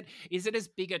 Like, is it as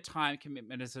big a time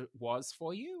commitment as it was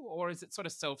for you, or is it sort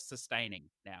of self sustaining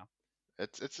now?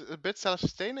 It's a bit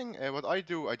self-sustaining. What I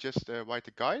do, I just write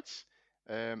the guides.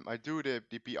 I do the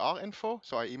PR info,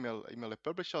 so I email the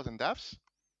publishers and devs.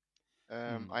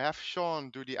 Mm, I have Sean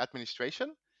do the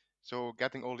administration, so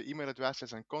getting all the email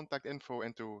addresses and contact info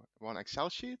into one Excel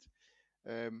sheet.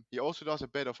 He also does a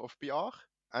bit of PR,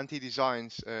 and he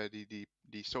designs the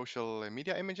social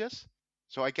media images.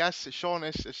 So I guess Sean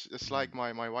is mm, like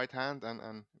my right hand,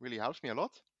 and really helps me a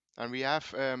lot. And we have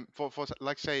for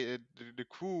like say the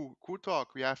crew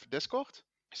talk, we have Discord.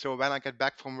 So when I get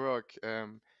back from work,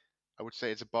 I would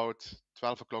say it's about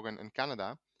 12 o'clock in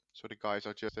Canada. So the guys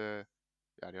are just yeah,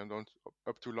 they don't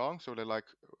up too long, so they're like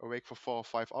awake for 4 or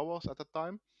 5 hours at a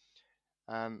time.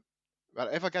 And well,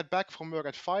 if I get back from work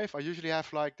at 5, I usually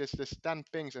have like this 10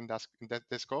 pings in that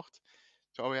Discord.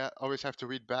 So I always have to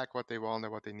read back what they want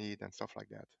and what they need and stuff like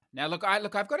that. Now,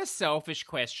 I've got a selfish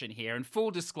question here, and full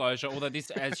disclosure. Although this,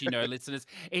 as you know, listeners,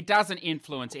 it doesn't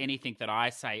influence anything that I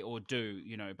say or do,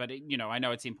 But I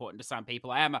know it's important to some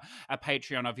people. I am a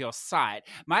Patreon of your site.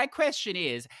 My question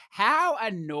is, how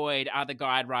annoyed are the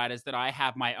guide writers that I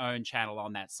have my own channel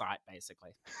on that site,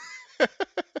 basically?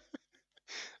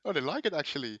 Oh, they like it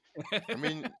actually. I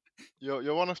mean,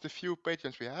 you're one of the few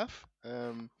patrons we have,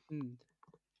 Mm.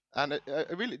 and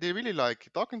they really like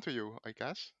talking to you, I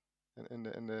guess, in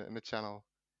the channel.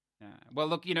 Yeah. Well,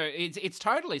 look, it's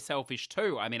totally selfish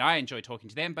too. I mean, I enjoy talking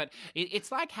to them, but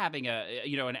it's like having a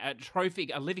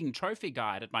living trophy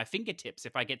guide at my fingertips.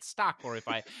 If I get stuck, or if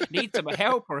I need some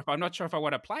help, or if I'm not sure if I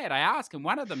want to play it, I ask, and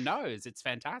one of them knows. It's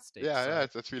fantastic. Yeah, So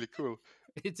that's really cool.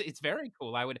 it's very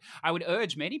cool. I would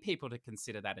urge many people to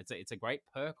consider that. It's a great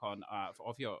perk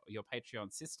of your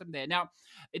Patreon system there. Now,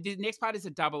 the next part is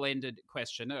a double-ended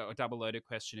question, or double-loaded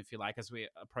question, if you like, as we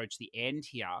approach the end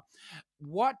here.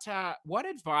 What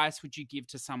advice would you give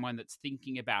to someone that's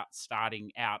thinking about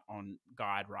starting out on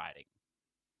guide writing?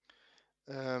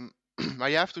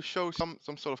 But you have to show some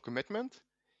sort of commitment,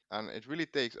 and it really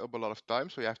takes up a lot of time.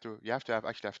 So you have to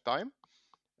actually have time.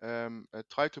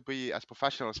 Try to be as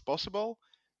professional as possible.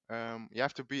 You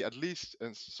have to be at least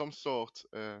in some sort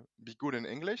be good in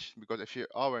English, because if you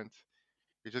aren't,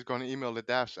 you're just gonna email the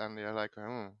devs and they're like,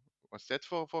 what's that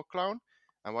for clown?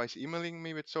 And why is he emailing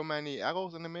me with so many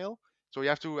errors in the mail? So you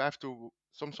have to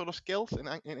some sort of skills in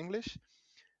English.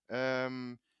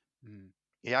 Um, Mm,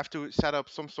 you have to set up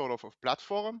some sort of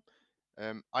platform.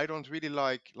 I don't really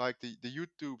like the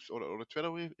YouTubes or the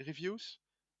Twitter reviews.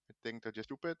 I think they're just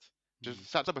stupid. mm. Just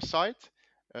set up a site.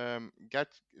 Get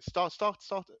start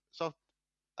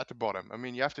at the bottom. I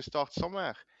mean, you have to start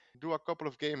somewhere. Do a couple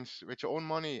of games with your own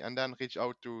money, and then reach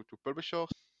out to publishers.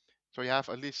 So you have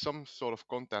at least some sort of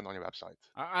content on your website.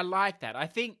 I like that.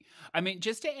 I mean,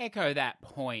 just to echo that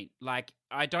point, like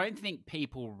I don't think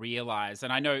people realize,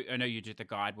 and I know you do the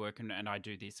guide work, and I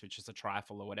do this, which is a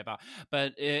trifle or whatever,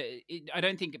 but I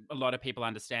don't think a lot of people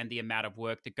understand the amount of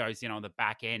work that goes in on the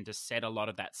back end to set a lot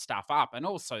of that stuff up, and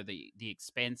also the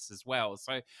expense as well.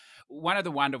 So one of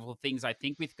the wonderful things I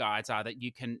think with guides are that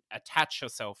you can attach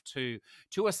yourself to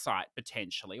a site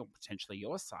potentially, or potentially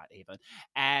your site even,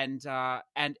 and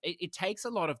it takes a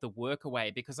lot of the work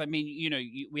away, because I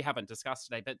mean, we haven't discussed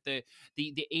today, but the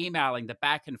emailing, the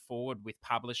back and forward with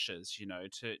publishers,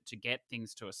 to get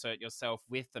things, to assert yourself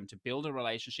with them, to build a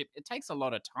relationship, it takes a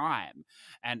lot of time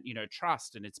and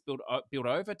trust, and it's built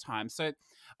over time. So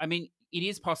I mean, it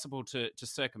is possible to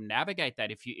circumnavigate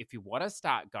that if you want to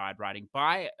start guide writing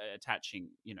by attaching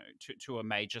to a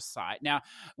major site. Now,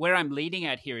 where I'm leading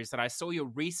at here is that I saw you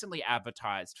recently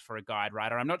advertised for a guide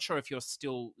writer. I'm not sure if you're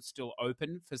still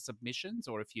open for submissions,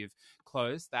 or if you've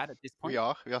closed that at this point. We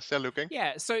are still looking.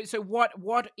 Yeah. So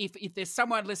what if there's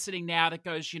someone listening now that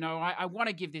goes, I want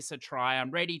to give this a try,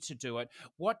 I'm ready to do it.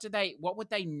 What would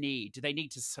they need? Do they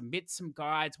need to submit some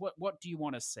guides? What do you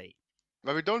want to see?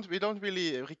 But we don't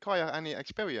really require any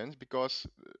experience, because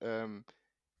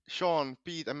Sean,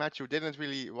 Pete, and Matthew didn't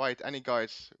really write any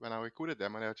guides when I recruited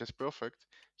them, and they're just perfect.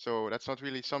 So that's not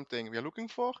really something we are looking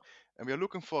for. And we are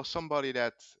looking for somebody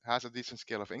that has a decent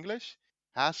skill of English,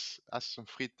 has some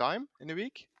free time in the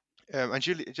week, and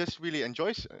just really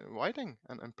enjoys writing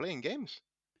and playing games.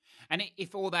 And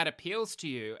if all that appeals to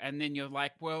you, and then you're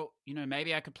like, well,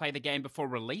 maybe I could play the game before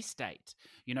release date.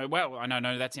 Well, I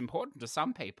know that's important to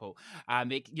some people.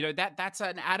 That's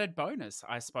an added bonus,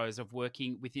 I suppose, of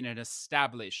working within an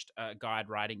established guide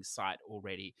writing site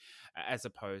already, as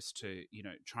opposed to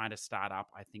trying to start up.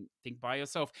 I think by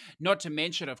yourself. Not to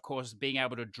mention, of course, being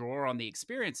able to draw on the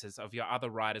experiences of your other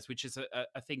writers, which is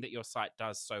a thing that your site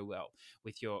does so well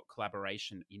with your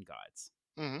collaboration in guides.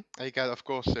 And you get, of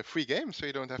course, free games, so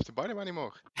you don't have to buy them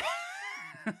anymore.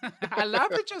 I love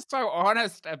that you're so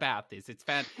honest about this. It's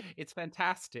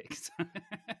fantastic.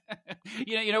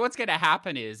 What's going to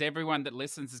happen is everyone that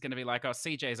listens is going to be like, oh,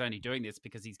 CJ's only doing this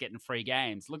because he's getting free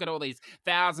games. Look at all these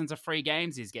thousands of free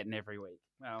games he's getting every week.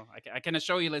 Well, I can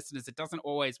assure you, listeners, it doesn't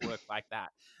always work like that.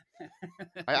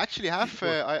 I actually have,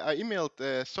 I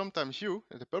emailed sometimes you,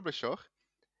 the publisher,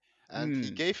 and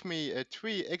he gave me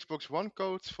 3 Xbox One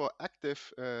codes for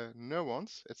active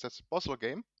neurons. It's a puzzle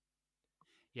game.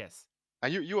 Yes.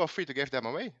 And you are free to give them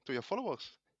away to your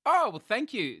followers. Oh, well,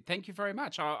 thank you. Thank you very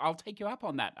much. I'll take you up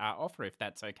on that offer, if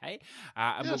that's okay.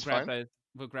 And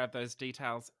we'll grab those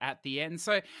details at the end.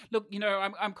 So, look,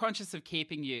 I'm conscious of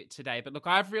keeping you today, but look,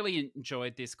 I've really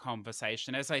enjoyed this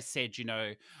conversation. As I said,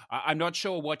 I'm not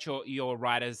sure what your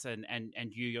writers and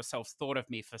you yourself thought of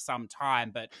me for some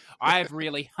time, but I've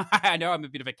really, I know I'm a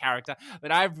bit of a character,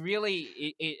 but I've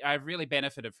really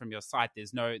benefited from your site.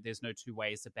 There's no two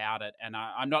ways about it, and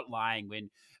I'm not lying when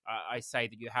I say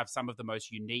that you have some of the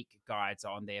most unique guides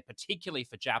on there, particularly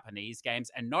for Japanese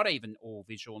games, and not even all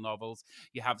visual novels.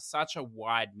 You have such a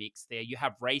wide mix there. You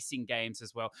have racing games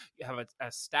as well. You have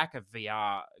a stack of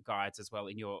VR guides as well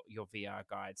in your VR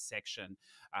guides section,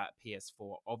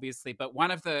 PS4 obviously. But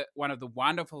one of the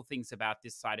wonderful things about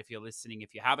this site, if you're listening,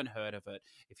 if you haven't heard of it,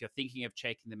 if you're thinking of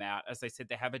checking them out, as I said,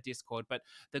 they have a Discord, but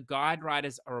the guide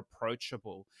writers are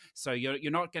approachable. So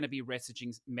you're not going to be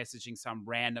messaging some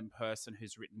random person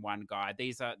who's written one guide.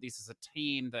 This is a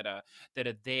team that are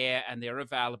there, and they're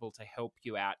available to help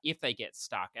you out if they get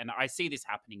stuck. And I see this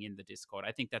happening in the Discord.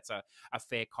 I think that's a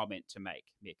fair comment to make,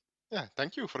 Mick. Yeah,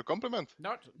 thank you for the compliment.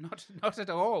 Not at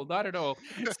all. Not at all.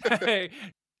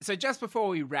 So just before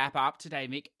we wrap up today,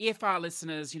 Mick, if our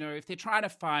listeners, if they're trying to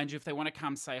find you, if they want to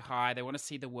come say hi, they want to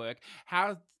see the work,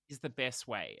 how is the best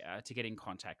way to get in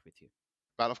contact with you?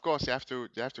 Well, of course, you have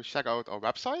to check out our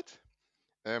website.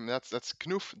 That's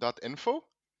knoef.info,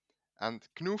 and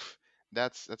Knoef,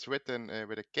 that's written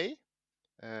with a K,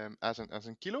 as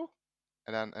in kilo,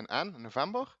 and then an N,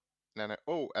 November, and then an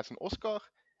O as in Oscar,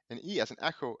 an E as in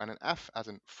Echo, and an F as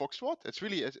in Foxtrot. It's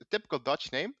really a typical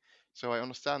Dutch name, so I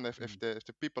understand if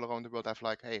the people around the world have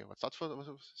like, hey, what's that for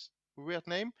a weird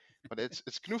name? But it's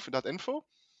knoef.info.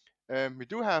 We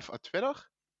do have a Twitter.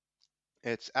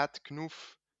 It's at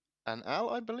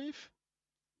knoefnl, I believe.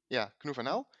 Yeah,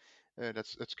 knoefnl.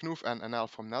 That's Knoef and NL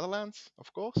from Netherlands,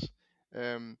 of course.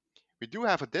 We do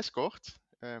have a Discord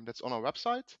that's on our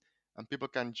website, and people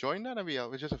can join that, and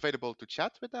we're just available to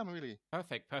chat with them, really.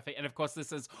 Perfect. And of course,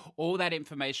 all that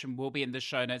information will be in the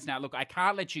show notes. Now, look, I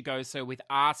can't let you go, so with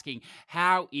asking,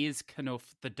 how is Knoef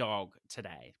the dog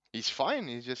today? He's fine.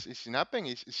 He's napping.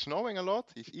 He's snoring a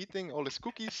lot. He's eating all his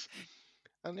cookies,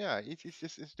 and yeah,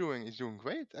 he's doing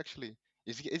great, actually.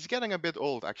 He's getting a bit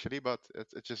old, actually, but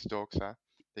it's just dogs, huh?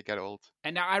 they get old.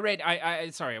 And now I read,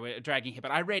 sorry, we're dragging here,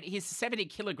 but I read he's 70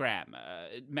 kilogram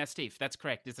Mastiff. That's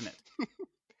correct, isn't it?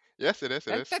 Yes, it is.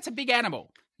 That's a big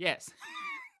animal. Yes.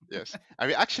 Yes, and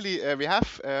we actually we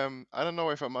have. I don't know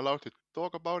if I'm allowed to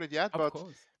talk about it yet, Of but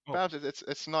course. perhaps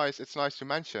it's nice. It's nice to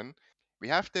mention. We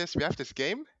have this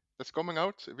game that's coming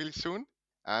out really soon,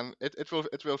 and it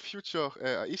will feature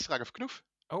Easter egg of Knoef.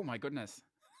 Oh my goodness.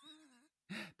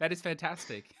 That is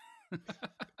fantastic.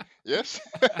 Yes.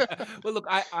 Well, look,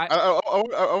 I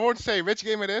won't say which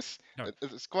game it is. No.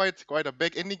 It's quite a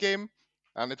big indie game,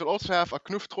 and it will also have a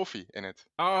Knoef trophy in it.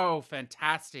 Oh,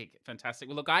 fantastic.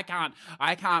 Well, look, I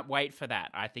can't wait for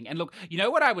that, I think. And look, you know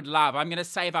what I would love? I'm going to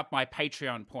save up my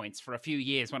Patreon points for a few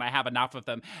years when I have enough of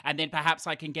them, and then perhaps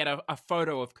I can get a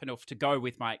photo of Knoef to go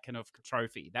with my Knoef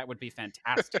trophy. That would be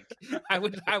fantastic. I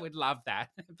would love that.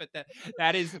 But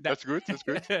That's good.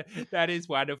 That is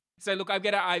wonderful. So look, I'm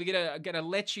gonna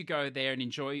let you go there and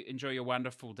enjoy your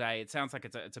wonderful day. It sounds like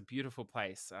it's a beautiful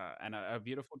place and a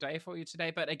beautiful day for you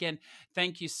today. But again,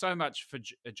 thank you so much for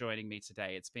joining me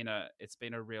today. It's been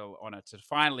a real honor to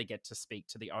finally get to speak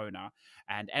to the owner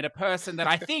and a person that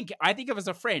I think of as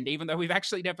a friend, even though we've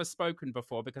actually never spoken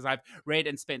before, because I've read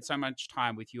and spent so much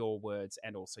time with your words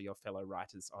and also your fellow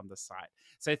writers on the site.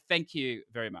 So thank you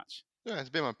very much. Yeah, it's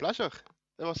been my pleasure.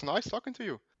 It was nice talking to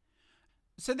you.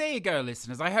 So there you go,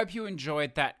 listeners. I hope you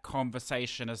enjoyed that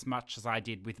conversation as much as I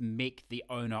did with Mick, the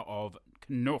owner of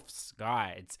Knoef's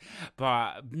Guides,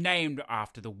 but named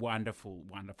after the wonderful,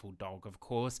 wonderful dog, of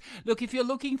course. Look, if you're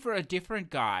looking for a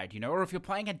different guide, or if you're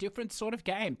playing a different sort of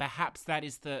game, perhaps that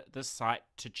is the site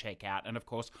to check out. And of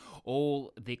course,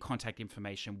 all the contact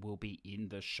information will be in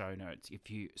the show notes if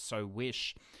you so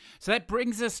wish. So that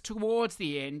brings us towards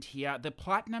the end here, the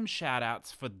Platinum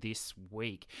Shoutouts for this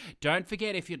week. Don't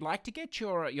forget, if you'd like to get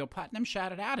your Platinum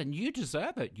shouted out, and you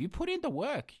deserve it, you put in the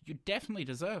work, you definitely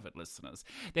deserve it, listeners,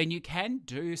 then you can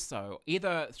do so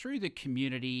either through the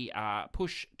community,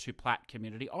 Push2Plat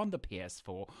community on the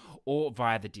PS4, or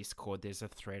via the Discord. There's a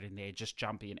thread in there. Just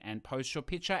jump in and post your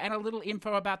picture and a little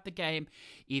info about the game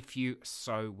if you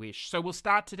so wish. So we'll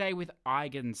start today with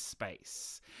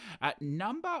Eigenspace.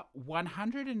 Number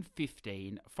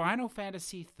 115, Final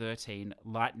Fantasy 13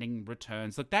 Lightning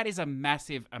Returns. Look, that is a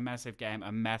massive game,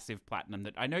 a massive platinum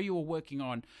that I know you were working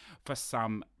on for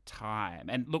some time.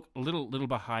 And look, a little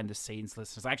behind the scenes,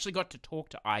 listeners. I actually got to talk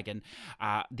to Eigen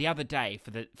the other day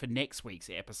for next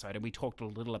week's episode, and we talked a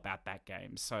little about that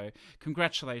game. So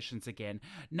congratulations again.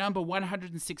 Number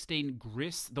 116,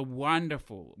 Gris, the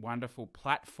wonderful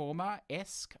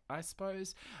platformer-esque, I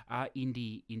suppose,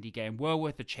 indie game. Well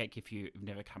worth a check if you've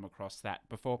never come across that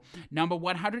before. Number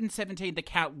 117, the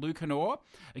Count Lucanor.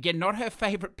 Again, not her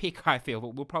favorite pick, I feel,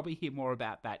 but we'll probably hear more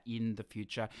about that in the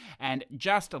future. And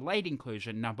just a late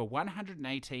inclusion, number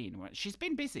 118. She's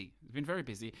been busy. She's been very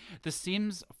busy. The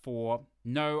Sims 4.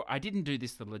 No, I didn't do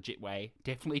this the legit way.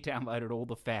 Definitely downloaded all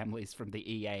the families from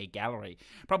the EA gallery.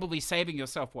 Probably saving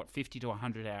yourself, 50 to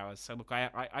 100 hours. So look,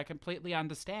 I completely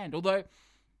understand. Although,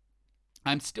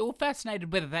 I'm still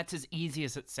fascinated whether that's as easy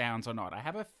as it sounds or not. I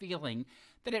have a feeling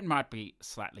that it might be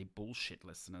slightly bullshit,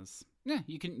 listeners. Yeah,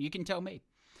 you can tell me.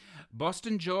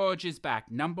 Boston George is back.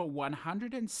 Number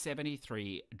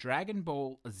 173, Dragon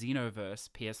Ball Xenoverse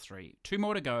PS3. 2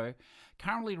 more to go.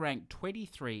 Currently ranked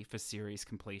 23 for series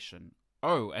completion.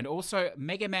 Oh, and also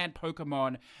Mega Man,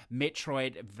 Pokemon,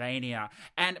 Metroidvania.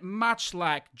 And much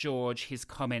like George, his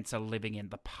comments are living in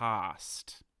the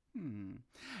past.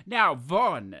 Now,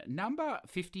 Von, number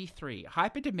 53,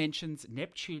 Hyperdimensions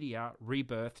Neptunia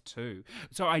Rebirth 2.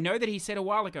 So I know that he said a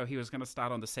while ago he was going to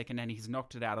start on the second, and he's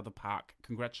knocked it out of the park.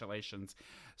 Congratulations.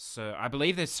 So I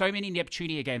believe there's so many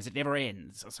Neptunia games it never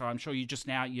ends. So I'm sure you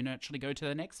naturally go to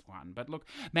the next one. But look,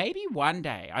 maybe one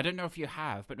day, I don't know if you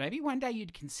have, but maybe one day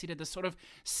you'd consider the sort of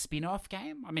spin-off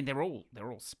game. I mean, they're all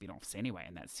spin-offs anyway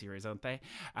in that series, aren't they?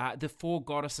 The Four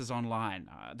Goddesses Online.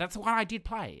 That's the one I did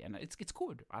play, and it's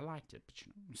good. I liked it. But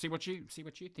see what you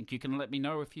think. You can let me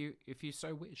know if you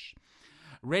so wish.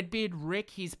 Redbeard Rick,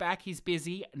 he's back, he's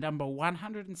busy. Number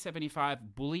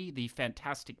 175, Bully, the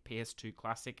fantastic PS2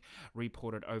 classic,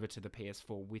 reported over to the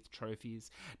PS4 with trophies.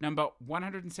 Number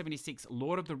 176,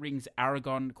 Lord of the Rings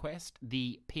Aragon Quest,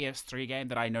 the PS3 game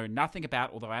that I know nothing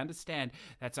about, although I understand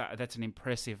that's an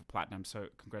impressive platinum, so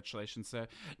congratulations, sir.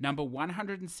 Number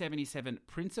 177,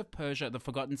 Prince of Persia, The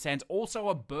Forgotten Sands, also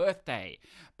a birthday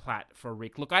plat for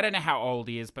Rick. Look, I don't know how old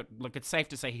he is, but look, it's safe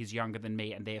to say he's younger than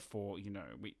me, and therefore,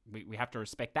 we have to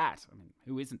respect that. I mean,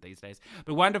 Who isn't these days?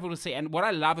 But wonderful to see. And what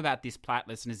I love about this Plat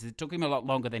listen is it took him a lot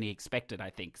longer than he expected, I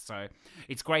think. So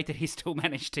it's great that he still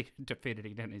managed to fit it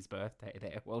in on his birthday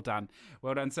there. Well done.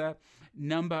 Well done, sir.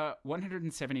 Number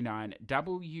 179,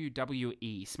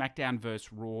 WWE SmackDown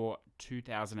vs. Raw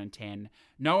 2010.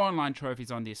 No online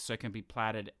trophies on this, so can be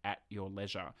platted at your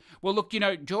leisure. Well, look,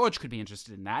 George could be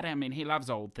interested in that. I mean, he loves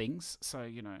old things, so,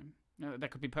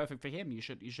 that could be perfect for him. You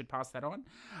should pass that on.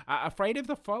 Afraid of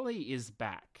the Folly is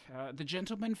back. The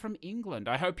gentleman from England.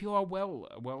 I hope you are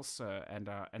well, sir,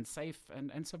 and safe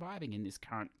and surviving in this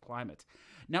current climate.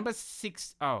 Number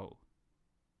 6. Oh,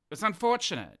 it's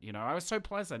unfortunate. I was so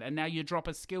pleasant, and now you drop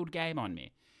a skilled game on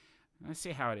me. I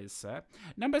see how it is, sir.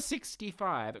 Number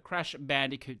 65, Crash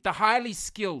Bandicoot, the highly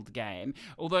skilled game.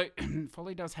 Although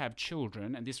Folly does have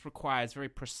children, and this requires very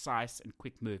precise and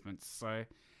quick movements. So,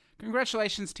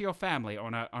 congratulations to your family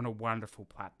on a wonderful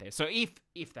plat there. So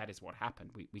if that is what happened,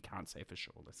 we can't say for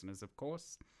sure, listeners, of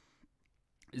course.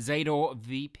 Zador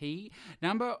VP,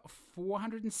 number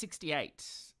 468.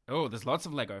 Oh, there's lots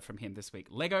of Lego from him this week.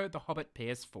 Lego The Hobbit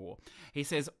PS4. He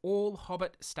says, all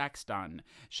Hobbit stacks done.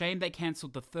 Shame they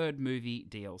cancelled the third movie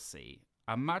DLC.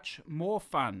 A much more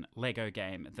fun Lego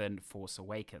game than Force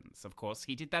Awakens. Of course,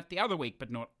 he did that the other week,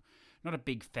 but not a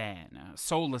big fan.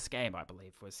 Soulless Game, I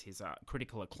believe, was his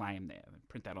critical acclaim there.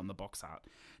 Print that on the box art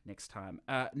next time.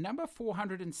 Number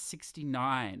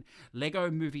 469, Lego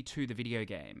Movie 2, the video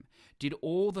game. Did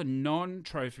all the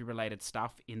non-trophy related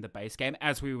stuff in the base game,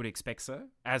 as we would expect, sir.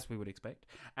 As we would expect.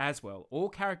 As well. All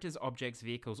characters, objects,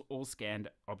 vehicles, all scanned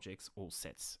objects, all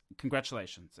sets.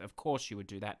 Congratulations. Of course you would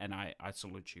do that, and I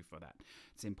salute you for that.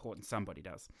 It's important somebody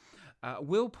does.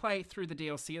 Will play through the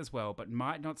DLC as well, but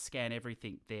might not scan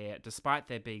everything there, despite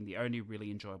there being the only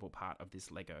really enjoyable part of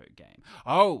this Lego game.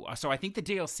 Oh, so I think the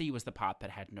DLC was the part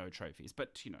that had no trophies,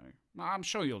 but, I'm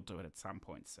sure you'll do it at some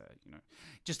point, so,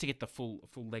 just to get the full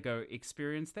Lego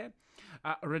experience there.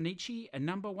 Renichi,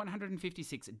 number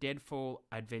 156, Deadfall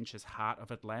Adventures Heart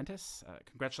of Atlantis.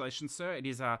 Congratulations, sir. It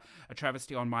is a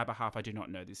travesty on my behalf. I do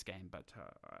not know this game, but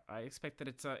I expect that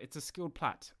it's a skilled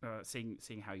plat,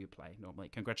 seeing how you play normally.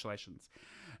 Congratulations.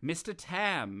 Mr.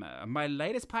 Tam, my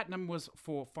latest platinum was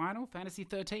for Final Fantasy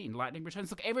 13, Lightning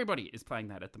Returns. Look, everybody is playing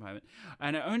that at the moment.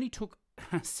 And it only took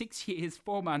 6 years,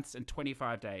 4 months, and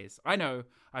 25 days. I know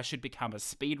I should become a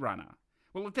speedrunner.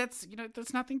 Well, that's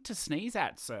nothing to sneeze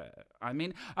at, sir. I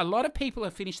mean, a lot of people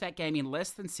have finished that game in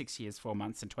less than 6 years, 4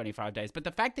 months, and 25 days. But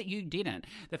the fact that you didn't,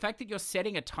 the fact that you're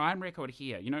setting a time record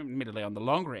here, admittedly on the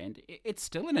longer end, it's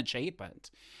still an achievement.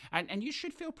 And you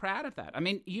should feel proud of that. I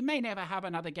mean, you may never have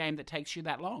another game that takes you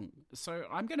that long. So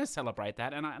I'm going to celebrate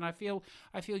that, and I feel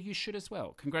you should as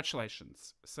well.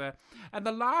 Congratulations, sir. And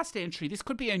the last entry, this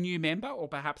could be a new member or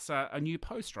perhaps a new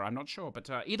poster, I'm not sure. But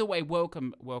either way,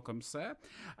 welcome, sir.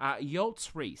 Yoltz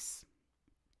Reese,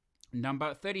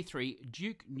 number 33,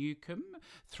 Duke Nukem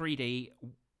 3D.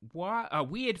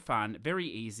 Weird fun, very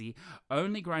easy.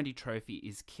 Only grindy trophy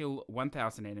is kill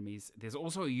 1,000 enemies. There's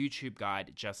also a YouTube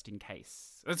guide just in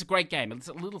case. It's a great game. It's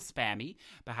a little spammy,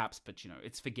 perhaps, but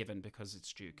it's forgiven because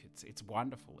it's Duke. It's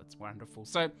wonderful. It's wonderful.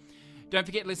 So don't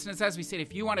forget, listeners, as we said,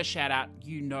 if you want a shout out,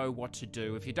 you know what to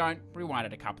do. If you don't, rewind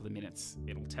it a couple of minutes.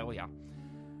 It'll tell you.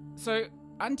 So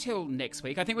until next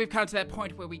week, I think we've come to that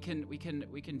point where we can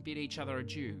bid each other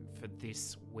adieu for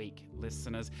this week,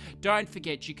 listeners. Don't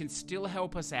forget, you can still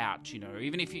help us out,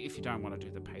 even if you don't want to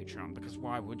do the Patreon, because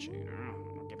why would you?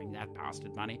 I'm not giving that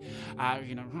bastard money.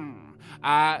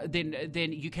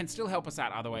 Then you can still help us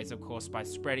out other ways, of course, by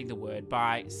spreading the word,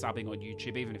 by subbing on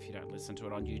YouTube, even if you don't listen to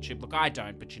it on YouTube. Look, I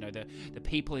don't, but the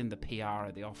people in the PR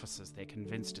at the offices, they're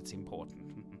convinced it's important.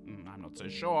 I'm not so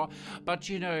sure, but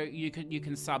you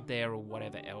can sub there or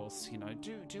whatever else.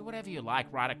 Do whatever you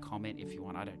like. Write a comment if you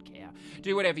want. I don't care.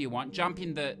 Do whatever you want. Jump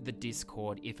in the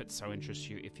Discord if it so interests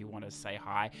you, if you want to say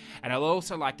hi. And I'll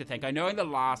also like to thank, I know in the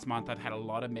last month I've had a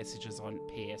lot of messages on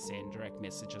PSN, direct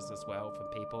messages as well, from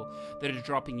people that are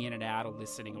dropping in and out or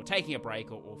listening or taking a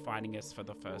break or finding us for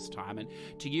the first time. And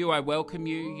to you, I welcome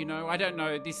you. I don't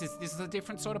know, this is a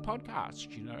different sort of podcast.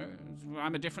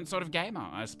 I'm a different sort of gamer,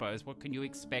 I suppose. What can you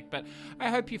expect? But I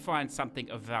hope you find something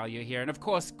of value here. And of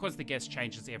course, because the guest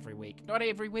changes every week. Not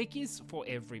every week is for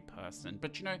every person.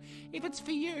 But, if it's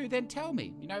for you, then tell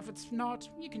me. If it's not,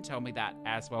 you can tell me that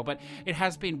as well. But it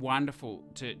has been wonderful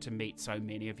to meet so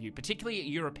many of you, particularly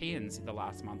Europeans in the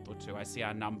last month or two. I see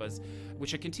our numbers,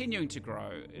 which are continuing to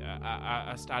grow,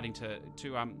 are starting to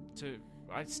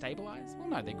stabilised? Well,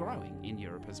 no, they're growing in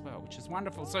Europe as well, which is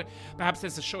wonderful. So perhaps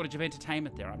there's a shortage of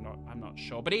entertainment there. I'm not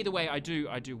sure. But either way, I do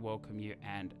welcome you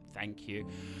and thank you.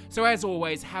 So as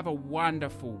always, have a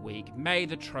wonderful week. May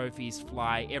the trophies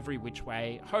fly every which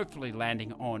way, hopefully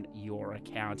landing on your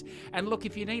account. And look,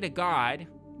 if you need a guide,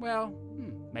 well,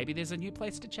 maybe there's a new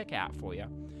place to check out for you.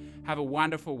 Have a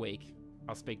wonderful week.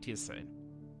 I'll speak to you soon.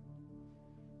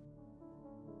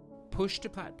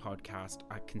 Push2Plat podcasts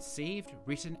are conceived,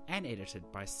 written and edited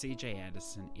by CJ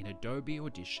Anderson in Adobe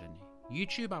Audition.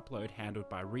 YouTube upload handled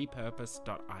by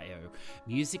repurpose.io.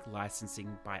 Music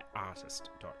licensing by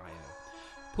artist.io.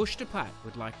 Push2Plat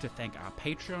would like to thank our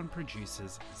Patreon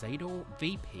producers Zador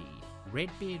VP,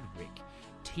 Redbeard Rick,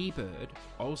 T-Bird,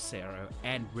 Olsero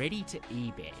and Ready to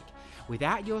eBeg.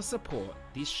 Without your support,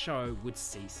 this show would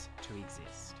cease to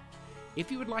exist. If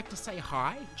you would like to say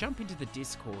hi, jump into the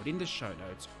Discord in the show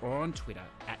notes or on Twitter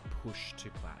at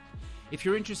Push2Plat. If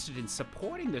you're interested in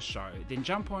supporting the show, then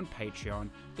jump on Patreon,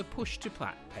 the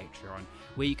Push2Plat Patreon,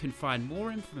 where you can find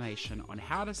more information on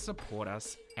how to support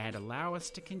us and allow us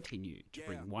to continue to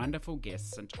bring wonderful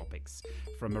guests and topics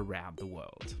from around the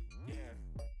world. Yeah.